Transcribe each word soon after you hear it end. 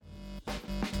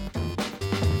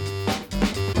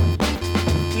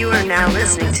You are now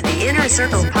listening to the Inner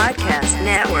Circle Podcast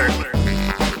Network.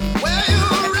 Where you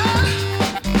run,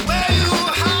 where you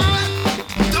hide,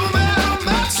 don't matter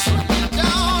much. Down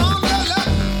on the luck,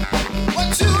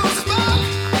 what you smoke,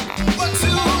 what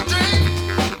you drink,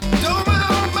 don't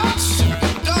matter much.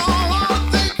 Don't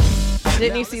wanna think.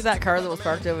 Didn't you see that car that was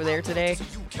parked over there today?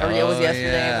 Or it was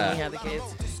yesterday when we had the kids.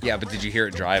 Yeah, but did you hear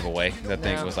it drive away? That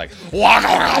thing No. was like,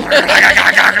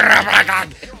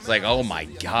 it's like, oh my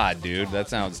god, dude, that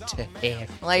sounds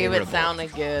terrible. Like, if it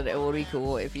sounded good, it would be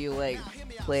cool if you, like,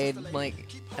 played, like,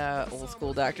 old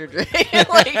school Dr. Dre and,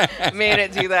 like, made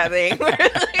it do that thing.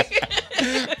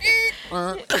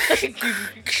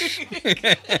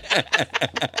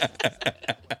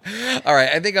 All right,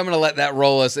 I think I'm going to let that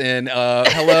roll us in.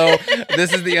 Hello,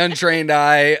 this is The Untrained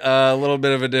Eye, a little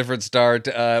bit of a different start.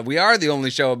 We are the only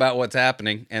show about what's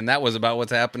happening, and that was about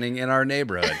what's happening in our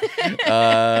neighborhood.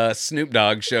 Snoop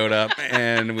Dogg showed up,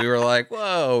 and we were like,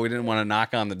 whoa, we didn't want to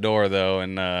knock on the door, though,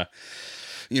 and,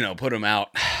 put him out.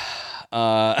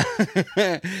 My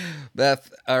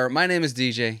name is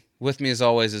DJ. With me, as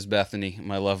always, is Bethany,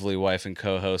 my lovely wife and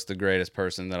co-host, the greatest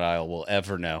person that I will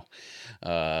ever know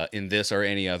in this or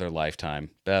any other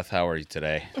lifetime. Beth, how are you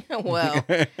today? Well,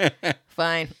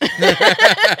 fine.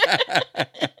 I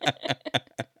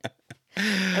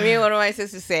mean, what am I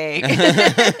supposed to say?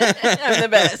 I'm the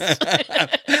best. I'm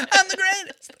the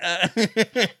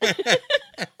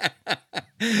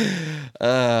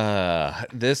greatest.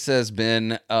 This has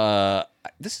been a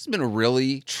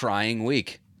really trying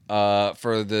week.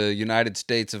 For the United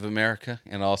States of America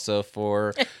and also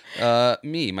for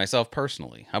myself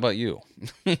personally. How about you?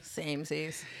 Same,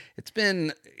 sees. It's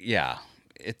been, yeah.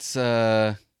 It's,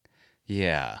 yeah.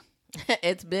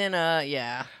 It's been,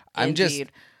 yeah. I'm just,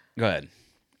 Indeed. go ahead.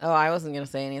 Oh, I wasn't going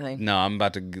to say anything. No, I'm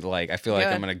about to, I feel like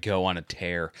I'm going to go on a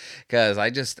tear. Because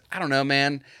I don't know,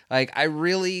 man. Like,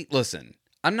 listen.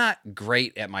 I'm not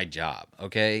great at my job,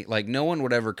 okay? Like, no one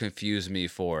would ever confuse me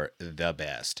for the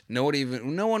best. No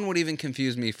one would even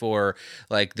confuse me for,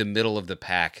 like, the middle of the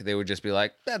pack. They would just be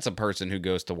like, that's a person who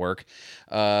goes to work.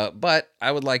 But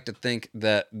I would like to think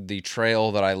that the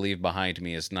trail that I leave behind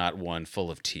me is not one full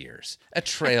of tears. A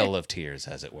trail of tears,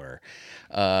 as it were.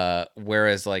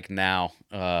 Whereas, like, now,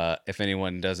 if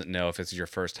anyone doesn't know, if it's your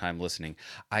first time listening,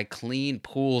 I clean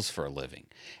pools for a living.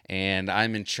 And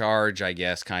I'm in charge, I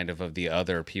guess, kind of the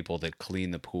other people that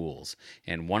clean the pools.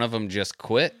 And one of them just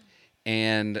quit.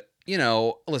 And,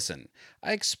 listen,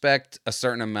 I expect a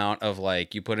certain amount of,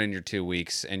 like, you put in your 2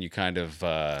 weeks and you kind of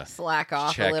slack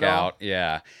off check a little. out.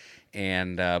 Yeah.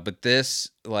 And, but this,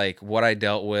 like, what I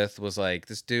dealt with was, like,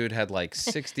 this dude had, like,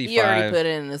 65. He already put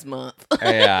it in this month.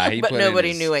 Yeah. But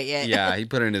nobody knew it yet. Yeah. He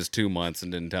put in his 2 months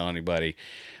and didn't tell anybody.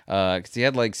 Because he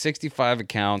had, like, 65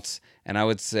 accounts. And I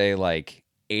would say, like,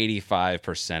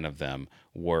 85% of them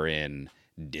were in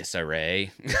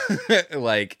disarray.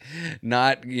 Like,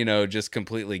 not, just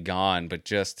completely gone, but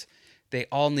just they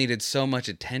all needed so much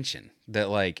attention that,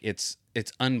 like, it's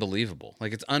unbelievable.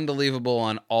 Like, it's unbelievable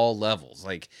on all levels.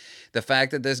 Like, the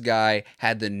fact that this guy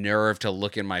had the nerve to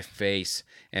look in my face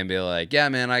and be like, yeah,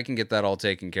 man, I can get that all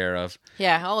taken care of.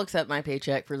 Yeah, I'll accept my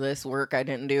paycheck for this work I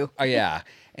didn't do. Oh, yeah.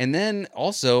 And then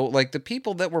also, like, the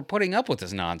people that were putting up with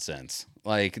this nonsense,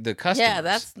 like the customers. Yeah,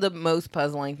 that's the most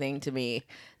puzzling thing to me,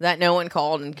 that no one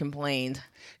called and complained.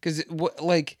 Because,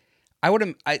 like, the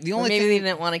only maybe thing they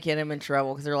didn't want to get him in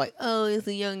trouble because they're like, oh, he's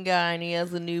a young guy and he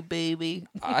has a new baby.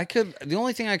 the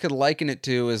only thing I could liken it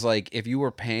to is, like, if you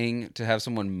were paying to have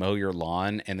someone mow your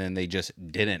lawn and then they just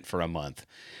didn't for a month.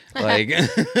 Like,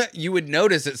 you would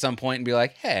notice at some point and be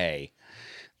like, hey,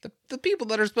 the people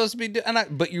that are supposed to be doing,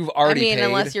 but you've already paid.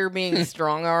 Unless you're being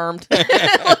strong-armed.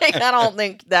 Like, I don't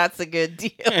think that's a good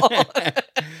deal.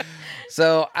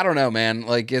 So, I don't know, man.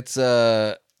 Like, it's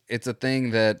a thing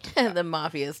that the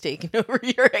mafia's taking over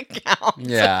your account.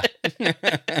 Yeah.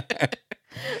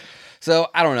 So,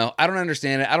 I don't know. I don't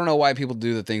understand it. I don't know why people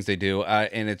do the things they do.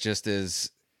 And it just is.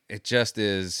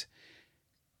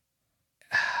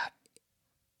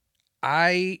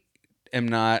 I am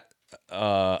not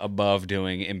above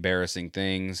doing embarrassing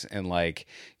things, and, like,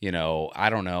 I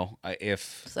don't know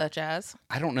if Such as?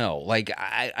 I don't know. Like,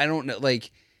 I don't know. Like,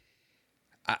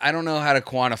 I don't know how to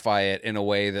quantify it in a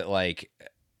way that, like,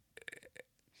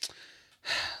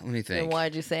 let me think. Then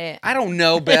why'd you say it? I don't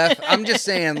know, Beth. I'm just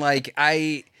saying, like,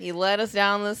 He led us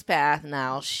down this path.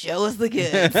 Now show us the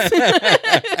goods.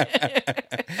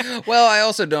 Well, I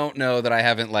also don't know that I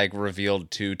haven't, like,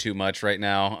 revealed too much right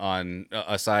now on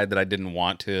a side that I didn't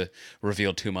want to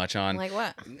reveal too much on. Like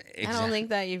what? I don't think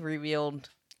that you've revealed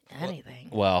anything.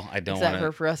 Well, I don't want Except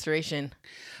for frustration.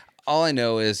 All I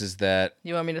know is that...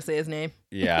 You want me to say his name?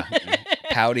 Yeah.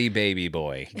 Pouty baby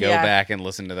boy. Go Yeah. back and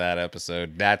listen to that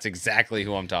episode. That's exactly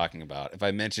who I'm talking about. If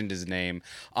I mentioned his name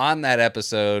on that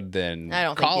episode, then I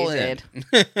don't call think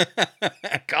you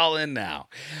in. Call in now.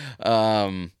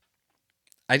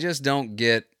 I just don't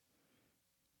get.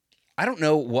 I don't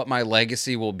know what my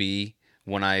legacy will be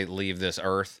when I leave this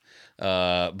earth.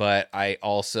 But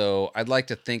I'd like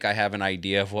to think I have an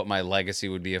idea of what my legacy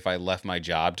would be if I left my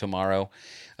job tomorrow.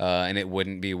 And it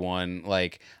wouldn't be one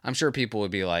like, I'm sure people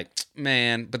would be like,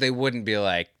 man, but they wouldn't be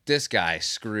like, this guy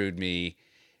screwed me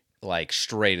like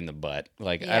straight in the butt.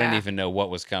 Like, I didn't Yeah. even know what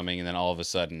was coming. And then all of a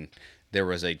sudden there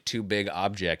was a too big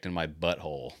object in my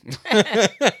butthole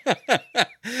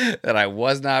that I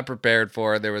was not prepared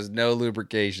for. There was no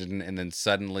lubrication, and then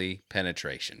suddenly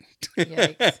penetration.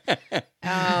 Yikes.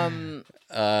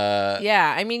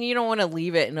 Yeah, I mean, you don't want to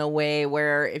leave it in a way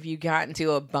where if you got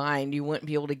into a bind, you wouldn't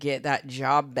be able to get that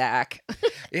job back.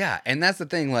 Yeah, and that's the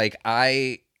thing. Like,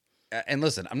 and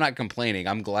listen, I'm not complaining.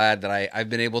 I'm glad that I've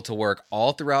been able to work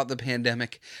all throughout the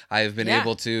pandemic. I've been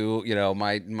able to,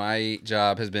 my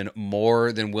job has been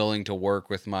more than willing to work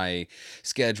with my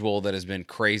schedule that has been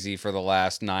crazy for the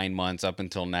last 9 months up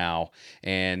until now.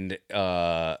 And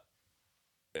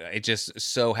it just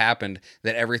so happened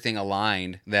that everything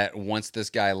aligned, that once this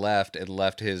guy left and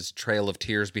left his trail of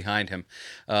tears behind him,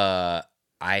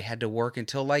 I had to work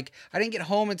until I didn't get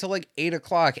home until 8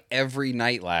 o'clock every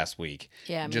night last week.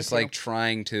 Yeah, me just too.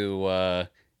 trying to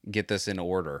get this in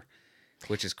order,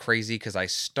 which is crazy because I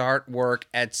start work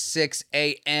at 6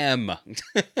 a.m.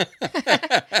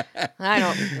 I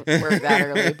don't work that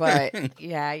early, but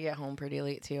yeah, I get home pretty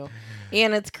late too.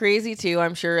 And it's crazy too.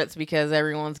 I'm sure it's because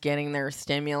everyone's getting their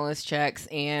stimulus checks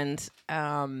and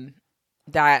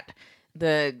that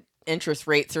the interest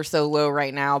rates are so low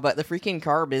right now, but the freaking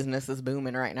car business is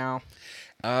booming right now.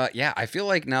 Yeah, I feel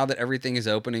like now that everything is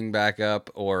opening back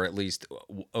up, or at least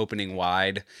opening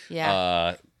wide,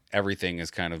 everything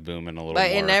is kind of booming a little But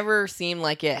more. it never seemed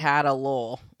like it had a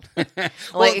lull.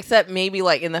 Well, Except maybe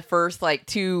in the first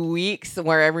 2 weeks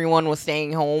where everyone was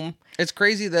staying home. it's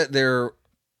crazy that there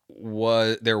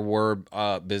were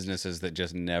businesses that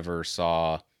just never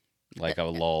saw a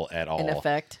lull at all. In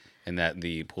effect. And that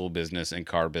the pool business and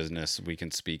car business we can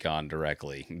speak on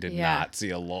directly did Yeah. not see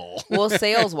a lull. Well,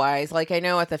 sales wise, I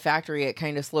know at the factory it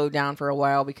kind of slowed down for a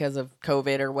while because of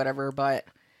COVID or whatever, but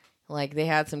they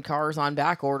had some cars on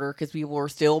back order because people were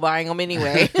still buying them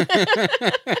anyway.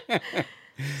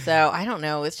 So I don't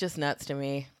know. It's just nuts to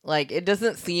me. It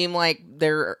doesn't seem like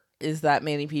there is that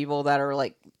many people that are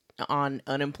on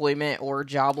unemployment or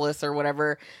jobless or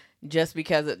whatever, just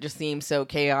because it just seems so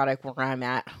chaotic where I'm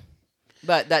at.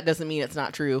 But that doesn't mean it's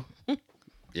not true.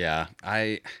 Yeah,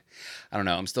 I don't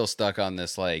know. I'm still stuck on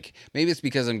this. Maybe it's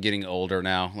because I'm getting older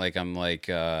now. I'm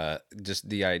just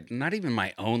not even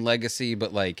my own legacy,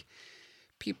 but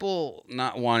people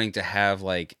not wanting to have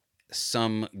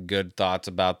some good thoughts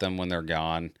about them when they're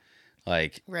gone.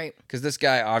 Right. Because this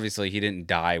guy, obviously, he didn't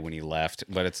die when he left,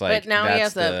 but it's But now he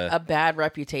has a bad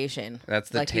reputation. That's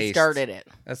the taste. He started it.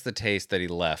 That's the taste that he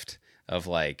left of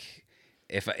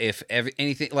if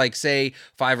anything, say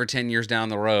 5 or 10 years down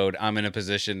the road, I'm in a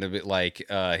position to be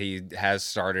he has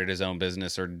started his own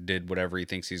business or did whatever he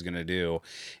thinks he's going to do.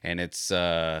 And it's,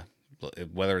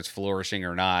 whether it's flourishing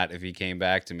or not, if he came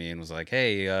back to me and was like,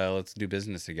 hey, let's do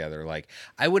business together.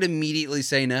 I would immediately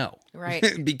say no. Right.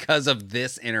 Because of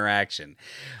this interaction.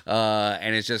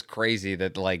 And it's just crazy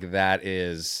that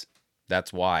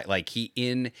that's why. He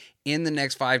in the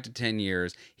next 5 to 10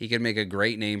 years, he could make a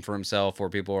great name for himself where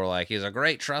people are like, he's a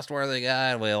great, trustworthy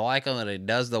guy. We like him and he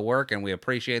does the work and we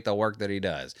appreciate the work that he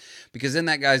does. Because in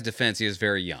that guy's defense, he is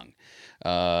very young,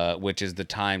 which is the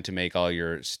time to make all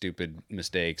your stupid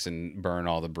mistakes and burn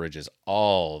all the bridges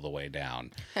all the way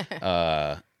down.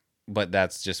 But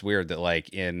that's just weird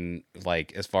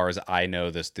that as far as I know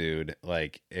this dude,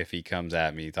 if he comes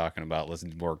at me talking about let's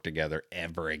work together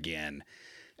ever again,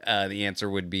 the answer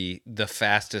would be the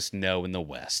fastest no in the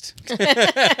West.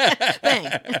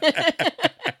 Bang.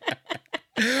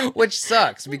 Which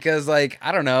sucks because I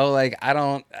don't know, I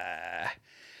don't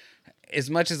as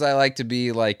much as I like to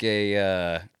be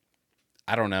I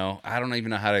don't know. I don't even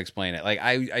know how to explain it.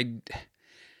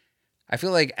 I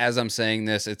feel like as I'm saying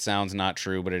this, it sounds not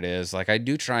true, but it is. I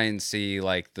do try and see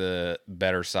the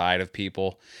better side of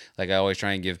people. I always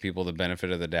try and give people the benefit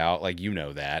of the doubt.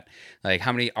 That.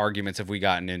 How many arguments have we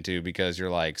gotten into because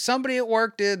you're somebody at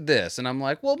work did this, and I'm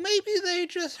well, maybe they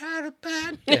just had a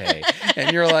bad day,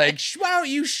 and you're why don't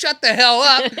you shut the hell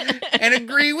up and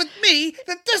agree with me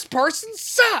that this person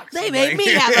sucks? They made me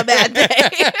have a bad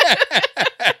day.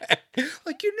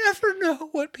 Like, you never know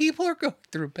what people are going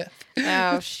through, Beth.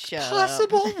 Oh, shut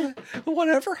Possible up. that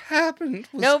whatever happened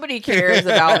was... Nobody cares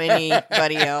about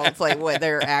anybody else, like what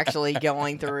they're actually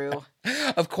going through.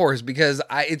 Of course, because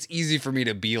it's easy for me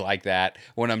to be like that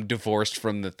when I'm divorced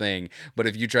from the thing. But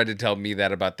if you tried to tell me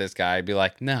that about this guy, I'd be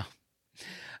like, no.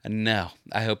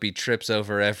 I hope he trips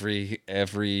over every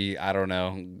I don't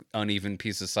know, uneven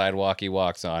piece of sidewalk he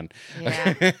walks on.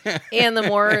 Yeah. And the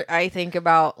more I think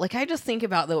about, like, I just think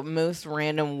about the most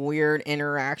random weird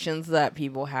interactions that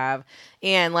people have,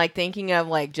 and like thinking of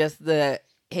like just the,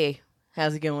 hey,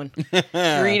 how's it going?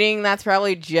 Greeting, that's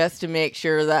probably just to make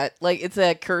sure that, like, it's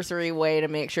a cursory way to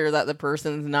make sure that the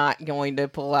person's not going to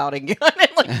pull out a gun and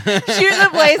like shoot the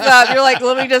place up. You're like,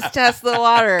 let me just test the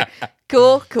water.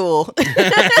 Cool.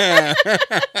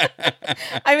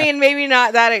 I mean, maybe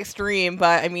not that extreme,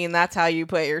 but I mean, that's how you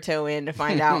put your toe in to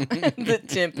find out the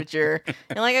temperature.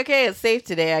 And like, okay, it's safe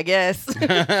today, I guess. So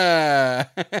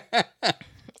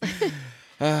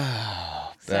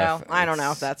I don't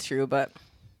know if that's true, but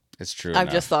it's true.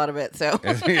 I've just thought of it, so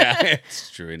yeah, it's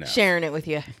true enough. Sharing it with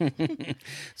you.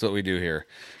 That's what we do here.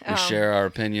 We share our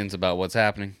opinions about what's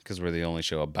happening because we're the only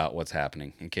show about what's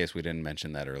happening. In case we didn't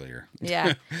mention that earlier.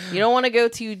 Yeah, you don't want to go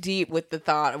too deep with the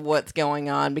thought of what's going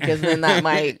on because then that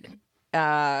might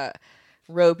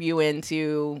rope you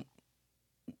into,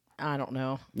 I don't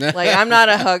know. Like, I'm not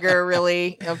a hugger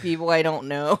really of people I don't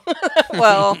know.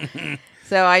 Well.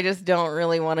 So I just don't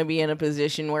really want to be in a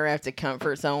position where I have to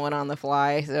comfort someone on the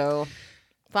fly. So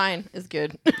fine, it's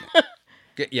good.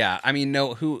 Yeah, I mean,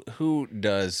 no, who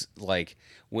does, like,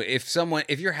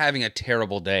 if you're having a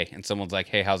terrible day and someone's like,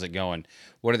 hey, how's it going?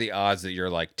 What are the odds that you're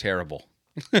like terrible?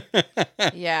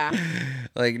 Yeah.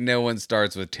 Like, no one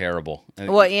starts with terrible.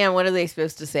 Well, and what are they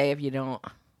supposed to say if you don't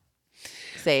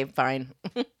say fine?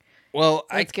 Well,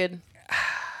 that's good.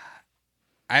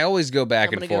 I always go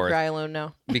back and forth. I'm gonna go cry alone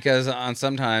now. Because on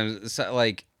sometimes,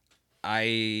 like,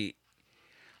 I'm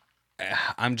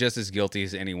just as guilty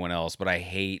as anyone else, but I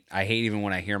hate even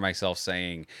when I hear myself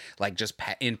saying, like, just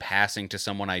in passing to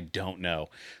someone I don't know,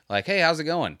 like, hey, how's it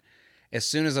going? As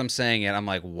soon as I'm saying it, I'm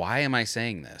like, why am I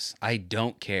saying this? I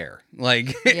don't care.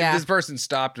 Like, yeah. This person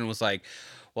stopped and was like,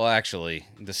 well, actually,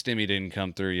 the stimmy didn't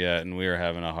come through yet, and we were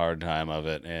having a hard time of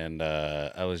it, and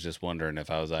I was just wondering if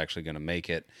I was actually going to make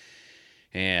it.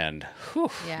 And, whew,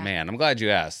 yeah. Man, I'm glad you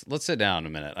asked. Let's sit down a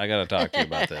minute. I got to talk to you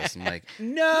about this. I'm like,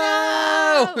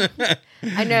 no!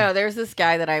 I know. There's this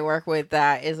guy that I work with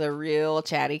that is a real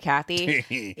chatty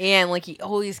Cathy. And, like, he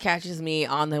always catches me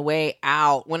on the way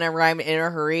out whenever I'm in a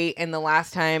hurry. And the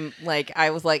last time, like,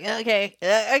 I was like, okay.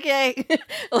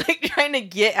 Like, trying to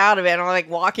get out of it. And I'm, like,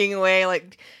 walking away,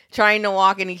 like, trying to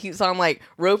walk, and he keeps on like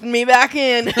roping me back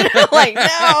in. I'm like,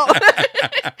 no,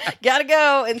 gotta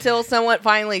go, until someone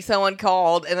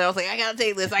called, and I was like, I gotta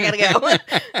take this, I gotta go.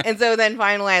 And so then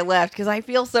finally I left because I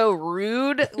feel so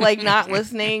rude, like not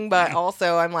listening, but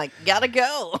also I'm like, gotta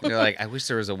go. You're like, I wish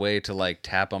there was a way to like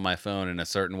tap on my phone in a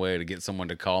certain way to get someone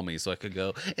to call me so I could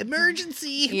go,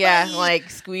 emergency. Yeah, bye. like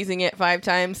squeezing it 5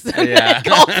 times. Yeah.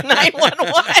 Call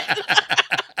 911.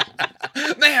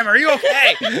 Ma'am, are you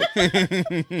okay?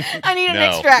 I need an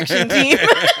extraction team.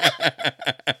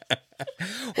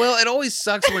 Well, it always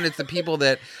sucks when it's the people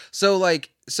that, so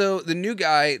the new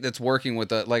guy that's working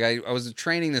with I was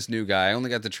training this new guy. I only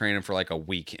got to train him for like a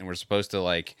week, and we're supposed to,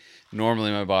 like,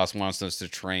 normally my boss wants us to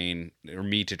train, or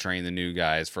me to train the new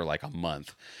guys for like a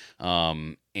month. You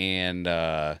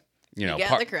know, you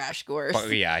got the crash course.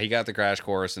 Yeah, he got the crash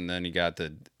course, and then he got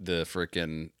the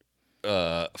freaking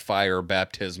fire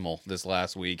baptismal this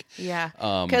last week. Yeah,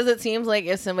 because it seems like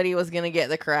if somebody was going to get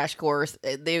the crash course,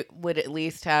 they would at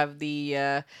least have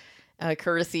the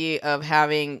courtesy of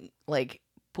having like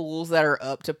pools that are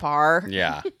up to par.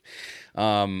 Yeah.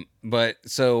 But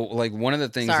so, like, one of the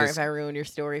things. Sorry if I ruined your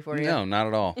story for you. No, not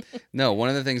at all. No, one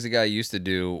of the things the guy used to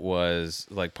do was,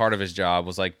 like, part of his job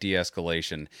was like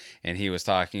de-escalation, and he was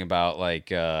talking about like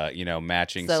you know,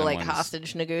 matching. So someone's, like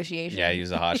hostage negotiation. Yeah, he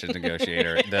was a hostage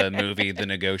negotiator. The movie The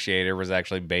Negotiator was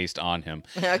actually based on him.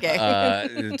 Okay.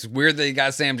 It's weird that he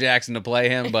got Sam Jackson to play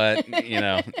him, but you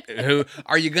know, who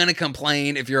are you gonna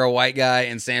complain if you're a white guy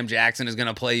and Sam Jackson is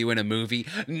gonna play you in a movie?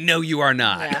 No, you are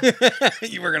not. Yeah.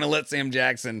 You were gonna let Sam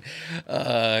Jackson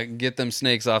get them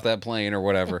snakes off that plane or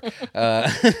whatever.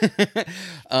 But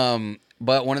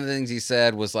one of the things he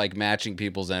said was like matching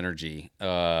people's energy.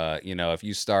 You know, if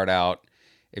you start out,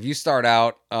 you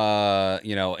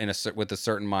know, with a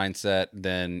certain mindset,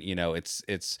 then, you know,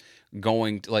 it's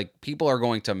going to, like, people are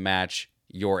going to match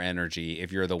your energy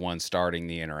if you're the one starting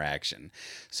the interaction.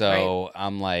 So Right.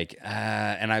 I'm like,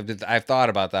 and I've thought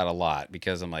about that a lot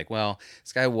because I'm like, well,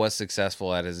 this guy was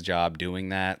successful at his job doing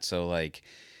that, so like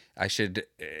I should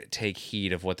take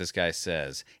heed of what this guy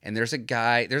says. And there's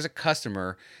a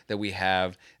customer that we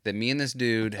have that me and this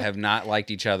dude have not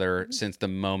liked each other since the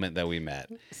moment that we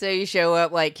met. So you show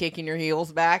up like kicking your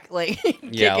heels back, like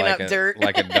Yeah, kicking like up dirt.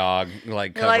 like a dog,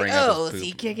 like You're like, covering up oh, his is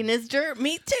he poop. kicking his dirt?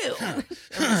 Me too.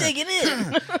 I'm digging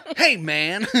in. Hey,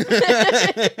 man.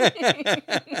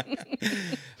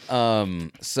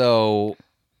 So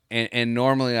and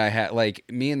normally I had like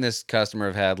me and this customer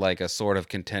have had like a sort of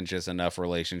contentious enough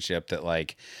relationship that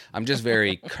like I'm just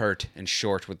very curt and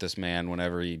short with this man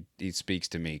whenever he speaks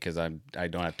to me because I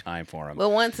don't have time for him.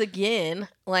 Well, once again,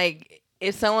 like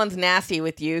if someone's nasty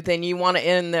with you, then you want to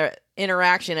end the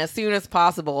interaction as soon as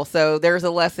possible. So there's a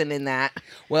lesson in that.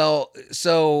 Well,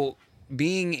 so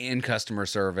being in customer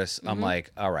service, I'm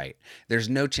like, all right, there's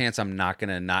no chance I'm not going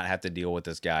to not have to deal with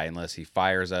this guy unless he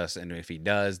fires us. And if he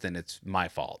does, then it's my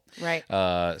fault. Right.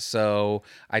 So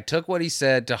I took what he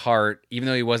said to heart, even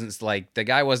though he wasn't like, the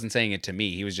guy wasn't saying it to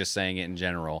me. He was just saying it in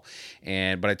general.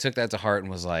 But I took that to heart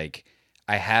and was like,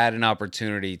 I had an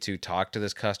opportunity to talk to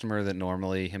this customer that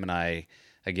normally him and I,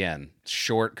 again,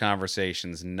 short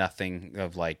conversations, nothing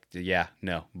of like, yeah,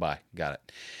 no, bye, got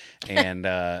it. And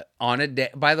on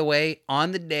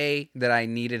the day that I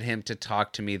needed him to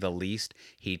talk to me the least,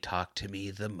 he talked to me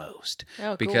the most. Oh,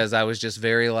 cool. Because I was just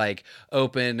very like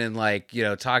open and like,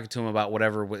 talking to him about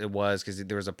whatever it was because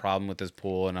there was a problem with his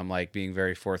pool, and I'm like being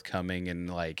very forthcoming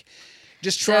and like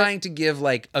just trying to give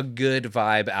like a good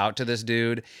vibe out to this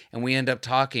dude, and we end up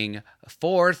talking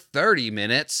for 30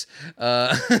 minutes.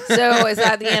 So is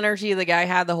that the energy the guy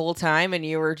had the whole time and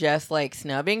you were just like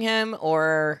snubbing him?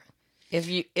 Or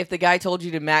if the guy told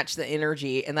you to match the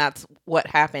energy and that's what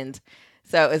happened?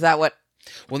 So is that what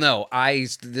Well, no, I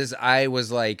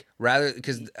was like, rather,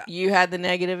 because you had, the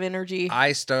negative energy?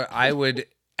 after I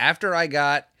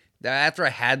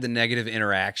had the negative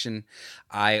interaction,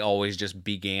 I always just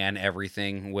began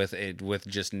everything with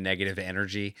just negative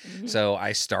energy. So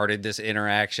I started this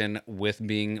interaction with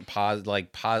being positive.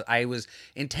 I was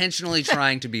intentionally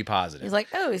trying to be positive. He's like,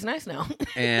 oh, he's nice now.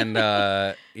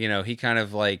 And he kind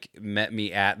of like met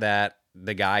me at that.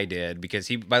 The guy did,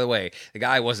 because by the way, the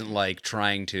guy wasn't like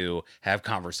trying to have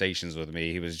conversations with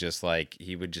me. He was just like,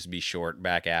 he would just be short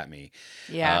back at me.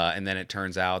 Yeah. And then it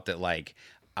turns out that like,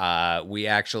 we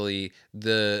actually,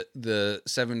 the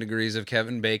 7 degrees of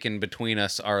Kevin Bacon between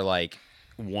us are like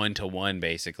 1-to-1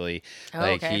 basically. Oh,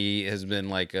 like okay. he has been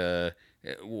like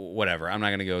whatever. I'm not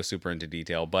going to go super into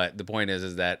detail, but the point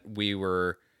is that we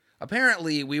were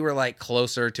like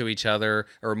closer to each other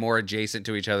or more adjacent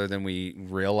to each other than we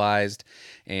realized.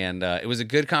 And it was a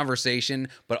good conversation,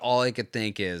 but all I could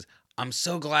think is, I'm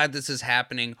so glad this is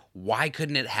happening. Why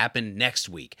couldn't it happen next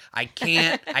week? I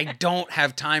don't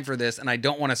have time for this, and I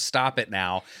don't want to stop it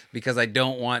now because I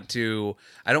don't want to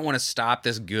stop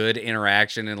this good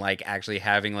interaction and like actually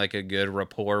having like a good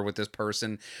rapport with this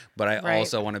person. But I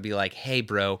also want to be like, hey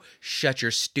bro, shut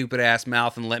your stupid ass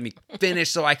mouth and let me finish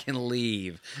so I can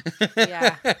leave.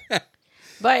 Yeah.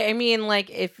 But I mean, like,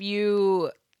 if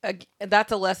you,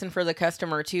 that's a lesson for the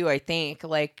customer too, I think.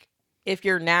 Like, if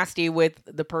you're nasty with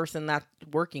the person that's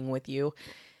working with you,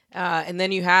 and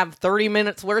then you have 30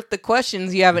 minutes worth of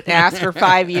questions you haven't asked for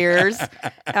 5 years,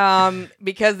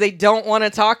 because they don't want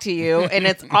to talk to you, and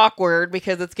it's awkward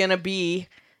because it's going to be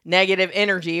negative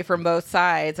energy from both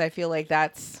sides. I feel like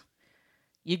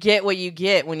you get what you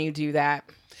get when you do that.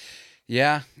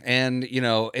 Yeah, and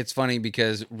it's funny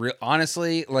because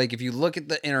honestly, like if you look at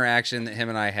the interaction that him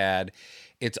and I had,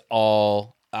 it's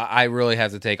all I really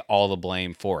have to take all the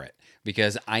blame for it.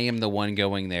 Because I am the one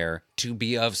going there to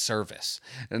be of service,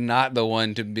 and not the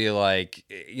one to be like,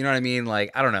 you know what I mean?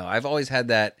 Like, I don't know. I've always had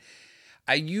that.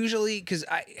 Because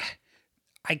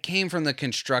I came from the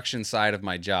construction side of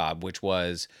my job, which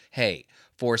was, hey,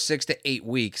 for 6 to 8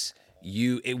 weeks,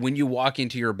 when you walk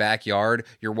into your backyard,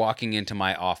 you're walking into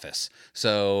my office.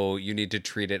 So you need to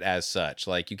treat it as such.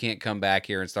 Like, you can't come back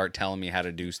here and start telling me how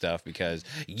to do stuff because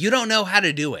you don't know how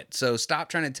to do it. So stop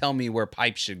trying to tell me where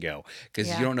pipes should go because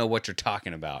you don't know what you're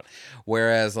talking about.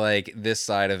 Whereas like this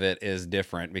side of it is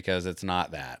different because it's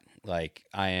not that. Like,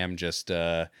 I am just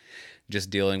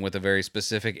dealing with a very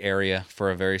specific area for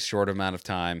a very short amount of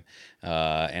time.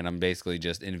 And I'm basically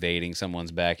just invading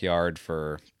someone's backyard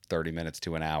for 30 minutes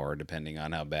to an hour, depending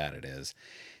on how bad it is.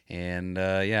 And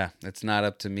it's not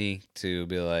up to me to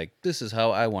be like, this is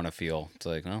how I want to feel. It's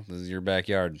like, well, this is your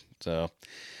backyard, so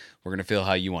we're gonna feel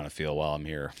how you want to feel while I'm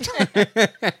here.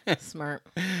 Smart.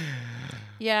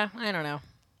 Yeah, I don't know.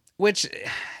 Which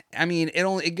I mean,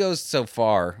 it goes so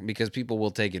far because people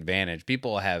will take advantage.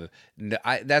 People have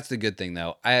that's the good thing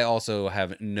though. I also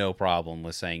have no problem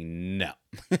with saying no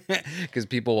because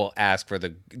people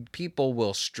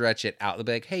will stretch it out. They'll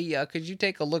be like, hey, could you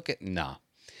take a look at? Nah,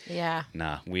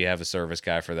 we have a service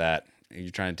guy for that. Are you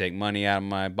trying to take money out of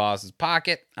my boss's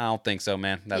pocket? I don't think so,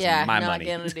 man. That's my money.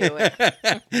 Yeah, not gonna do it.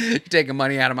 You're taking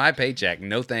money out of my paycheck.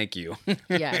 No, thank you.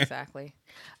 Yeah, exactly.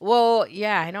 Well,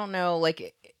 yeah, I don't know.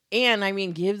 Like, and I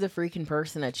mean, give the freaking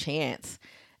person a chance.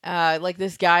 Like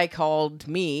this guy called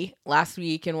me last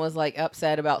week and was like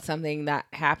upset about something that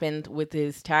happened with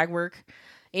his tag work.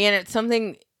 And it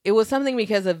was something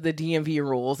because of the DMV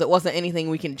rules. It wasn't anything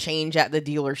we can change at the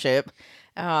dealership.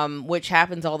 Which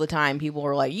happens all the time. People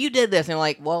are like, you did this. And I'm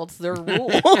like, well, it's their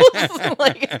rules.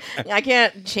 Like, I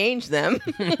can't change them.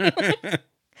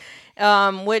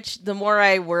 Which the more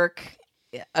I work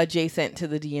adjacent to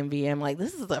the DMV, I'm like,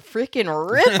 this is a freaking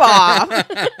ripoff.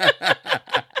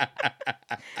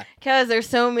 Because there's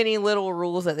so many little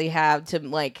rules that they have to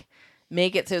like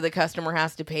make it so the customer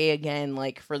has to pay again,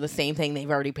 like for the same thing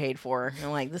they've already paid for. And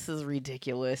I'm like, this is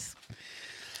ridiculous.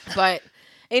 But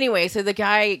anyway, so the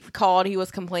guy called, he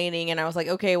was complaining, and I was like,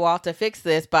 okay, well, I'll have to fix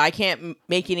this, but I can't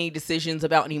make any decisions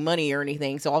about any money or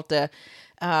anything, so I'll have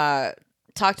to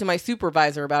talk to my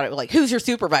supervisor about it. Like, who's your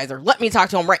supervisor? Let me talk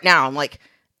to him right now. I'm like,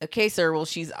 okay, sir, well,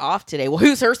 she's off today. Well,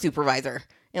 who's her supervisor?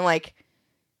 And like...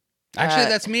 Actually,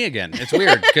 that's me again. It's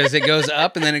weird, because it goes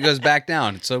up and then it goes back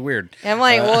down. It's so weird. I'm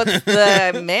like, well, it's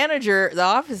the manager, the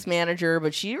office manager,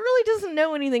 but she really doesn't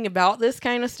know anything about this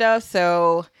kind of stuff,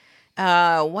 so...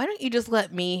 why don't you just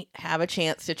let me have a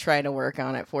chance to try to work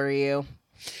on it for you,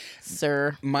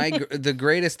 sir? The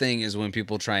greatest thing is when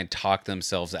people try and talk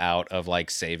themselves out of like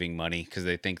saving money because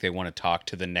they think they want to talk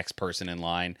to the next person in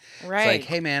line. Right. It's like,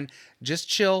 hey man, just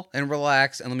chill and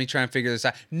relax and let me try and figure this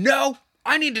out. No,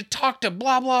 I need to talk to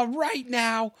blah blah right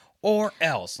now or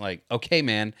else. Like, okay,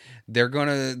 man, they're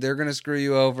gonna screw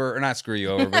you over, or not screw you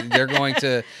over, but they're going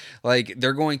to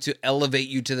elevate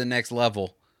you to the next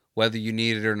level, whether you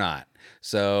need it or not.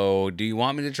 So do you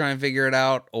want me to try and figure it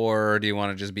out, or do you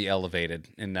want to just be elevated?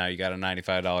 And now you got a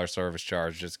 $95 service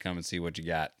charge. Just come and see what you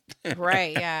got.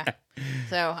 Right, yeah.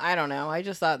 So I don't know. I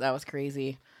just thought that was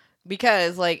crazy.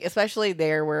 Because, like, especially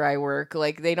there where I work,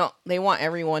 like, they want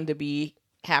everyone to be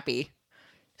happy.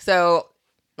 So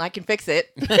I can fix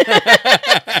it.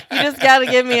 You just got to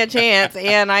give me a chance,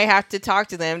 and I have to talk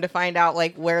to them to find out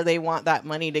like where they want that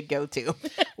money to go to.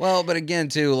 Well, but again,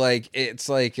 too, like it's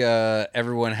like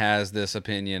everyone has this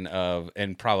opinion of,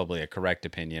 and probably a correct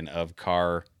opinion of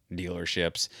car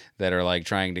dealerships that are like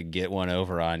trying to get one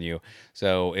over on you.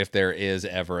 So if there is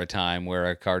ever a time where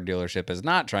a car dealership is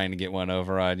not trying to get one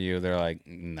over on you, they're like,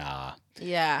 nah.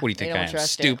 Yeah. What do you think? I am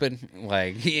stupid?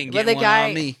 Like, he ain't But getting one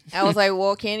on me. I was like,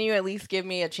 well, can you at least give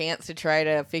me a chance to try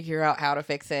to figure out how to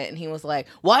fix it? And he was like,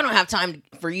 well, I don't have time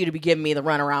for you to be giving me the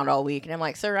runaround all week. And I'm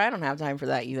like, sir, I don't have time for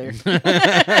that either.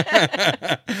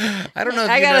 I don't know if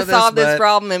I you got to know solve this this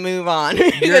problem and move on.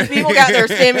 Because people got their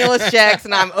stimulus checks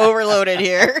and I'm overloaded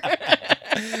here.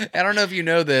 I don't know if you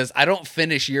know this. I don't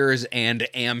finish yours and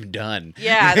am done.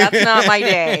 Yeah, that's not my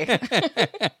day.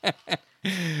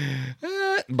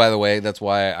 By the way, that's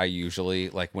why I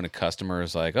usually, like, when a customer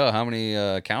is like, oh, how many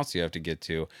accounts do you have to get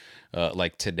to?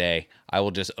 Like today, I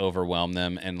will just overwhelm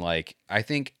them. And like, I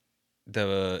think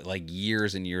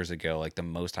years and years ago, like the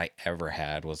most I ever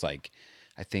had was like,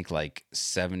 I think like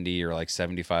 70 or like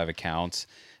 75 accounts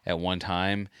at one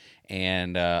time.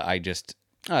 And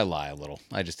I lie a little.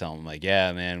 I just tell them like,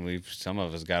 yeah, man, some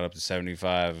of us got up to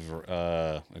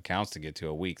 75 accounts to get to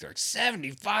a week. They're like,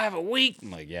 75 a week?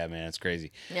 I'm like, yeah, man, it's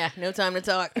crazy. Yeah, no time to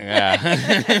talk. Yeah.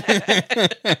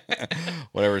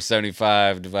 Whatever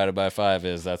 75 divided by 5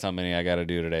 is, that's how many I got to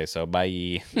do today. So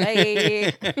bye.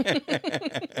 Bye.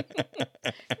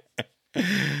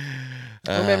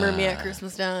 Remember me at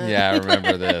Christmas time? Yeah, I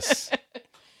remember this.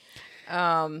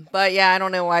 But yeah, I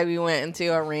don't know why we went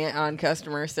into a rant on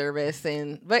customer service,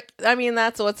 but I mean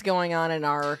that's what's going on in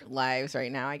our lives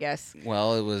right now, I guess.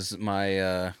 Well, it was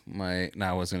I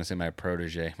was gonna say my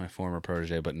former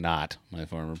protege, but not my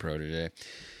former protege,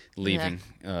 leaving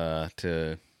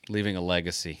leaving a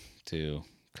legacy to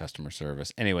customer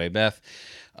service. Anyway, Beth,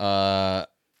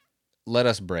 let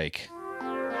us break.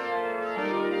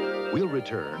 We'll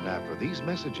return after these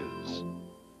messages.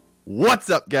 What's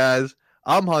up, guys?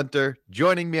 I'm Hunter.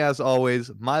 Joining me, as always,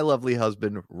 my lovely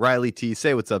husband, Riley T.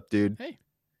 Say what's up, dude. Hey.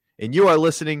 And you are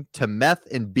listening to Meth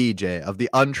and BJ of the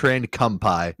Untrained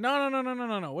Kumpai.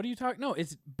 No. What are you talking? No,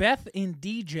 it's Beth and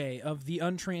DJ of the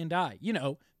Untrained Eye. You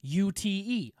know,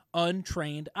 UTE,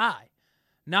 Untrained Eye.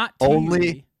 Not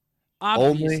TV.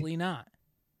 Obviously not.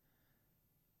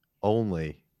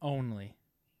 only Only.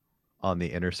 on the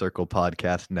Inner Circle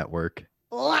Podcast Network.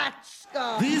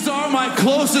 These are my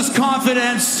closest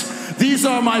confidants. These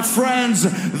are my friends.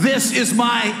 This is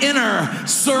my inner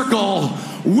circle.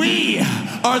 We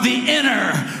are the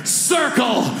inner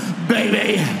circle,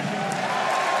 baby.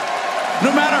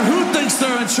 No matter who thinks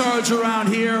they're in charge around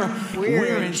here,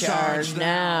 We're in charge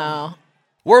now.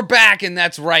 We're back, and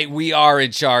that's right, we are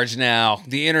in charge now.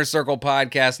 The Inner Circle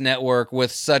Podcast Network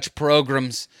with such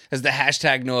programs as the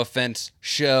hashtag No Offense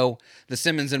Show, the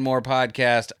Simmons and More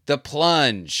Podcast, The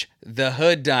Plunge, The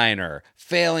Hood Diner,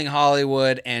 Failing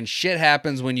Hollywood, and Shit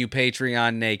Happens When You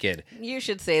Patreon Naked. You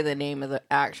should say the name of the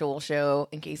actual show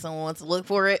in case someone wants to look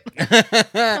for it.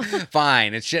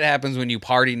 Fine, it's Shit Happens When You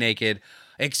Party Naked,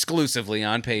 exclusively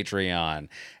on Patreon.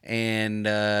 And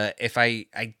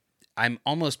I'm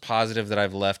almost positive that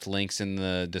I've left links in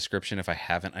the description. If I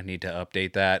haven't, I need to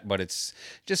update that. But it's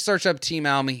just search up Team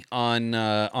Almy on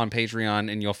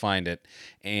Patreon and you'll find it.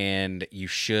 And you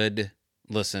should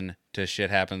listen to Shit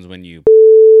Happens When You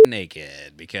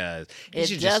Naked because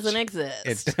It doesn't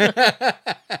exist.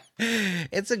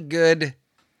 It's a good.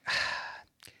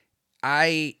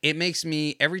 It makes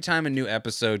me every time a new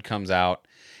episode comes out,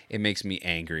 it makes me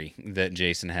angry that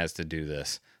Jason has to do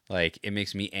this. Like, it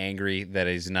makes me angry that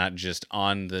he's not just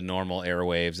on the normal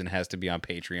airwaves and has to be on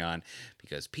Patreon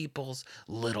because people's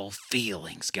little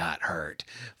feelings got hurt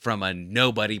from a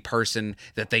nobody person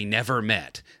that they never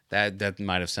met. That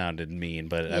might have sounded mean,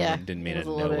 but I didn't mean it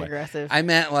in no way. Aggressive. I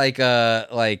meant like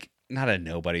not a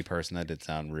nobody person. That did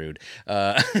sound rude.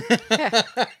 I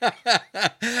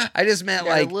just meant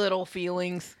Their like little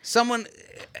feelings. someone.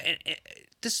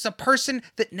 This is a person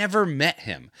that never met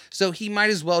him. So he might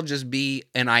as well just be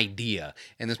an idea.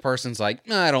 And this person's like,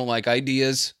 I don't like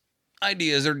ideas.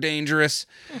 Ideas are dangerous.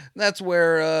 That's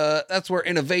where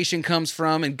innovation comes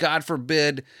from. And God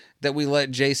forbid that we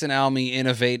let Jason Almy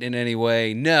innovate in any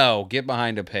way. No, get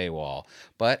behind a paywall.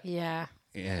 But Yeah.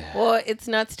 yeah. Well, it's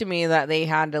nuts to me that they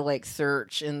had to like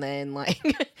search and then like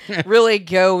really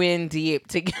go in deep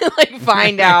to like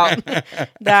find out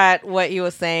that what he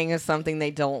was saying is something they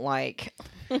don't like.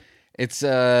 It's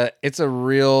a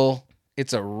real,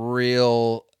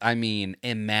 I mean,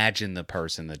 imagine the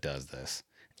person that does this.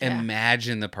 Yeah.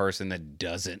 Imagine the person that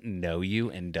doesn't know you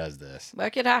and does this.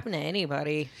 That could happen to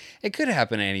anybody. It could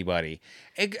happen to anybody.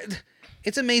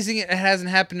 It's amazing it hasn't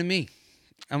happened to me.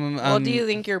 Well, do you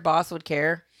think your boss would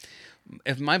care?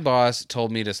 If my boss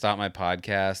told me to stop my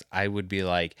podcast, I would be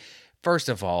like, first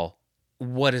of all,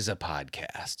 what is a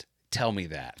podcast? Tell me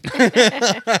that.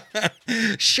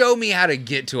 Show me how to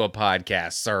get to a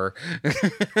podcast, sir.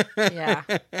 Yeah.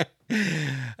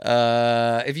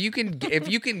 If you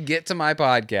can get to my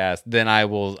podcast, then I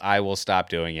will stop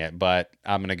doing it. But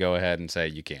I'm gonna go ahead and say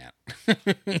you can't.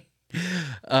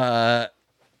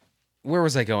 Where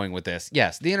was I going with this?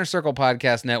 Yes, the Inner Circle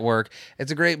Podcast Network.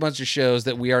 It's a great bunch of shows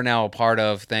that we are now a part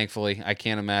of, thankfully. I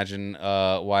can't imagine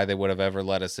why they would have ever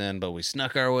let us in, but we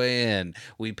snuck our way in.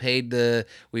 We paid the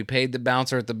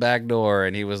bouncer at the back door,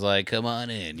 and he was like, come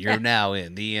on in. You're now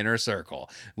in the Inner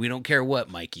Circle. We don't care what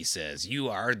Mikey says. You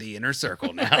are the Inner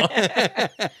Circle now.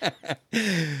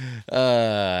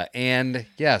 And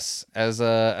yes, as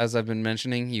I've been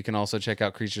mentioning, you can also check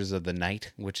out Creatures of the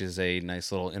Night, which is a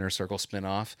nice little Inner Circle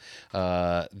spinoff.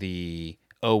 The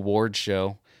award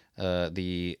show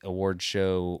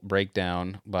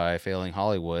breakdown by Failing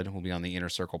Hollywood will be on the Inner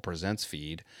Circle Presents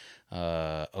feed.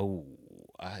 I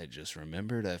just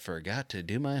remembered I forgot to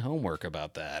do my homework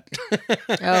about that.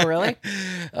 Oh, really?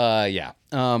 Yeah.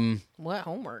 What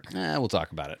homework? We'll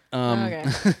talk about it.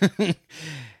 Okay.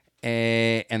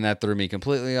 And that threw me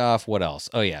completely off. What else?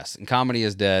 Oh, yes. And Comedy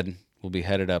is Dead will be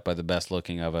headed up by the best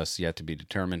looking of us, yet to be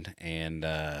determined. And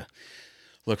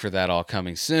look for that all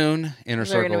coming soon. Inner Is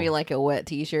there Circle. going to be like a wet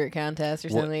t-shirt contest or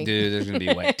something? Dude, there's going to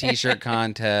be wet t-shirt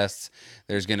contests.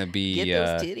 There's going to be...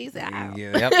 Get those titties out.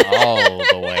 Yep, all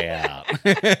the way out.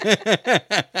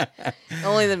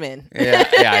 Only the men.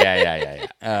 Yeah.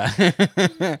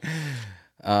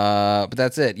 But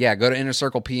that's it. Yeah, go to Inner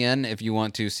Circle PN if you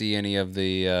want to see any of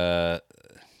the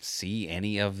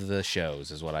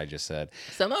shows, is what I just said.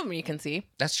 Some of them you can see.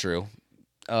 That's true.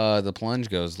 The Plunge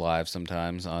goes live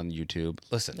sometimes on YouTube.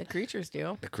 Listen, The creatures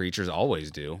do. the creatures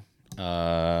always do.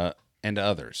 And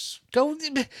others. Go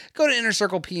to Inner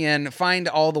Circle PN. Find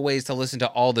all the ways to listen to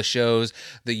all the shows,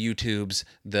 the YouTubes,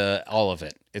 all of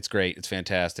it. It's great. It's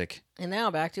fantastic. And now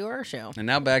back to our show. And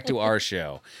now back to our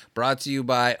show. Brought to you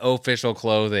by Official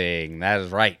Clothing. That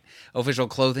is right. Official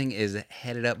Clothing is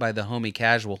headed up by the homie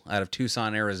Casual out of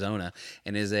Tucson, Arizona,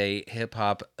 and is a hip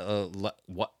hop.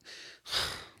 What?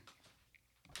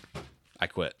 I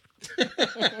quit.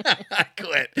 I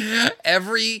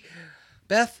quit.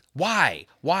 Beth, why?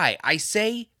 I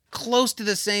say close to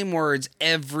the same words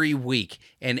every week,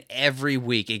 and every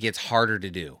week it gets harder to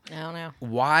do. I don't know.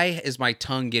 Why is my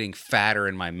tongue getting fatter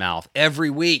in my mouth every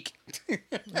week? I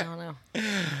don't know.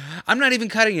 I'm not even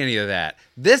cutting any of that.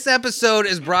 This episode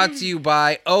is brought to you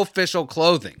by Official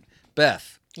Clothing.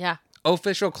 Beth. Yeah.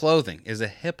 Official Clothing is a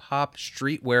hip-hop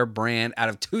streetwear brand out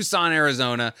of Tucson,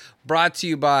 Arizona, brought to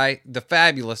you by the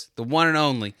fabulous, the one and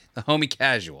only, the Homie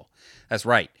Casual. That's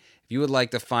right. If you would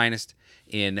like the finest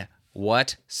in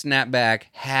what? Snapback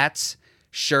hats,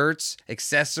 shirts,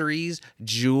 accessories,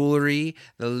 jewelry,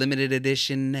 the limited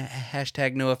edition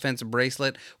 #NoOffense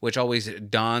bracelet, which always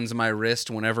dawns my wrist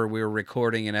whenever we're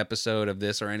recording an episode of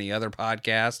this or any other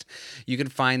podcast. You can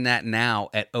find that now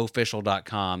at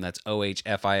official.com. That's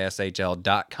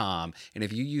OHFISHL.com. And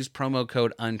if you use promo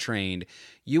code UNTRAINED,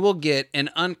 you will get an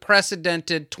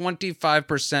unprecedented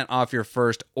 25% off your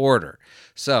first order.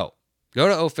 So, go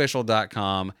to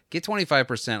official.com, get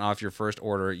 25% off your first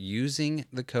order using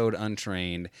the code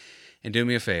UNTRAINED, and do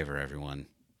me a favor, everyone.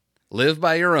 Live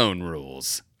by your own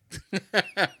rules.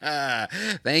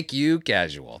 Thank you,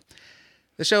 Casual.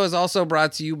 The show is also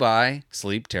brought to you by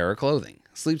Sleep Terror Clothing.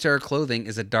 Sleep Terror Clothing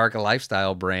is a dark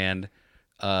lifestyle brand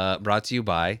brought to you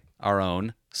by our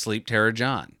own Sleep Terror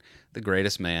John, the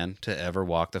greatest man to ever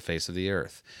walk the face of the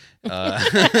earth.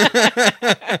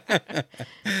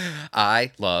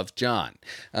 I love John.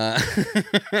 And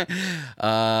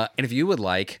if you would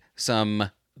like some,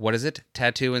 what is it?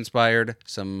 Tattoo inspired,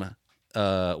 some,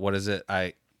 what is it?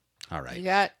 All right. You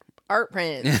got art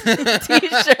prints, t-shirts,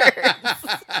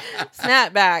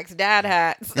 snapbacks, dad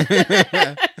hats,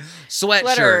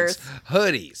 Sweatshirts,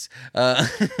 hoodies.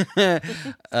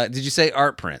 Did you say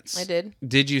art prints? I did.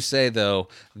 Did you say, though,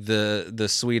 the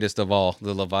sweetest of all,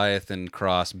 the Leviathan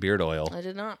Cross beard oil? I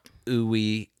did not.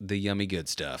 Ooey, the yummy good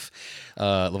stuff.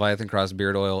 Leviathan Cross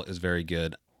beard oil is very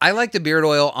good. I like the beard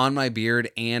oil on my beard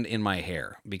and in my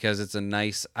hair because it's a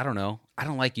nice, I don't know. I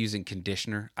don't like using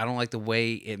conditioner. I don't like the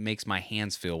way it makes my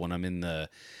hands feel when I'm in the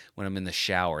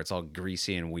shower. It's all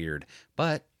greasy and weird.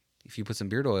 But if you put some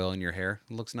beard oil in your hair,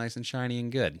 it looks nice and shiny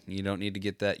and good. You don't need to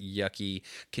get that yucky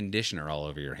conditioner all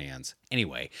over your hands.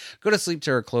 Anyway, go to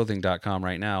sleepterrorclothing.com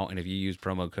right now, and if you use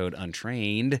promo code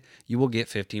UNTRAINED, you will get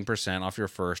 15% off your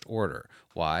first order.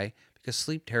 Why? Because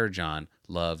Sleep Terror John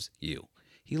loves you.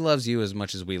 He loves you as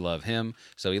much as we love him,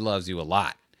 so he loves you a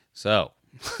lot. So,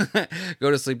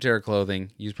 go to Sleep Terror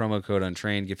Clothing, use promo code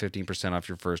UNTRAINED, get 15% off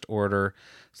your first order.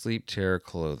 Sleep Terror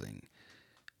Clothing.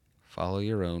 Follow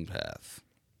your own path.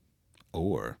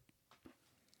 Or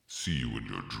see you in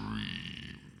your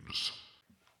dreams.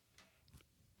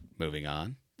 Moving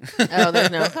on. Oh,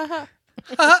 there's no.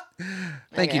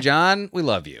 Thank you, John. We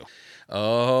love you.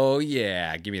 Oh,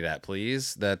 yeah. Give me that,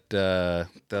 please. That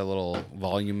little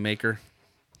volume maker.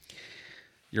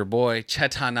 Your boy,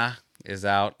 Chetana, is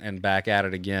out and back at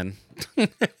it again.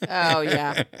 Oh,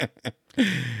 yeah.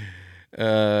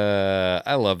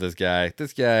 I love this guy.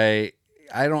 This guy,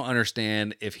 I don't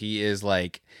understand if he is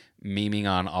like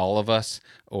memeing on all of us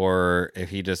or if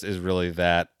he just is really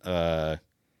that,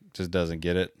 just doesn't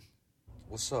get it.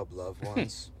 What's up, loved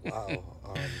ones? Wow.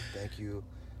 Thank you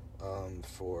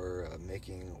for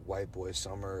making White Boi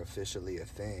Summer officially a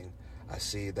thing. I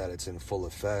see that it's in full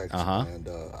effect, and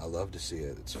I love to see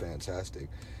it. It's fantastic.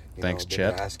 Thanks, Chet.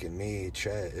 Chet. They're asking me,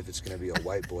 Chet, if it's going to be a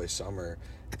White Boy Summer,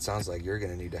 it sounds like you're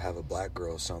going to need to have a Black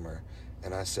Girl Summer.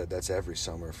 And I said, that's every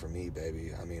summer for me,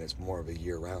 baby. I mean, it's more of a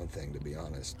year-round thing, to be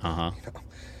honest. Uh-huh.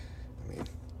 I mean,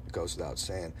 it goes without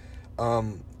saying.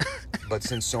 But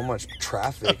since so much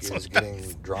traffic is getting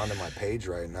drawn to my page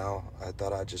right now, I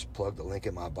thought I'd just plug the link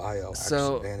in my bio.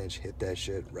 So, Access Advantage, hit that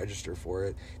shit, register for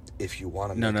it if you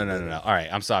want to. No. All right,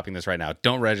 I'm stopping this right now.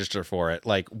 Don't register for it.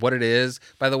 Like, what it is,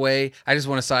 by the way, I just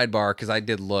want to sidebar because I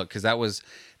did look because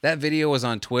that video was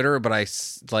on Twitter, but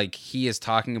he is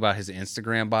talking about his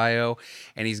Instagram bio,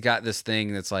 and he's got this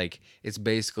thing that's like, it's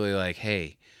basically like,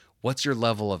 hey, what's your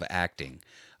level of acting?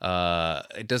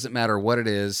 It doesn't matter what it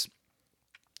is.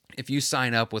 If you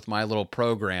sign up with my little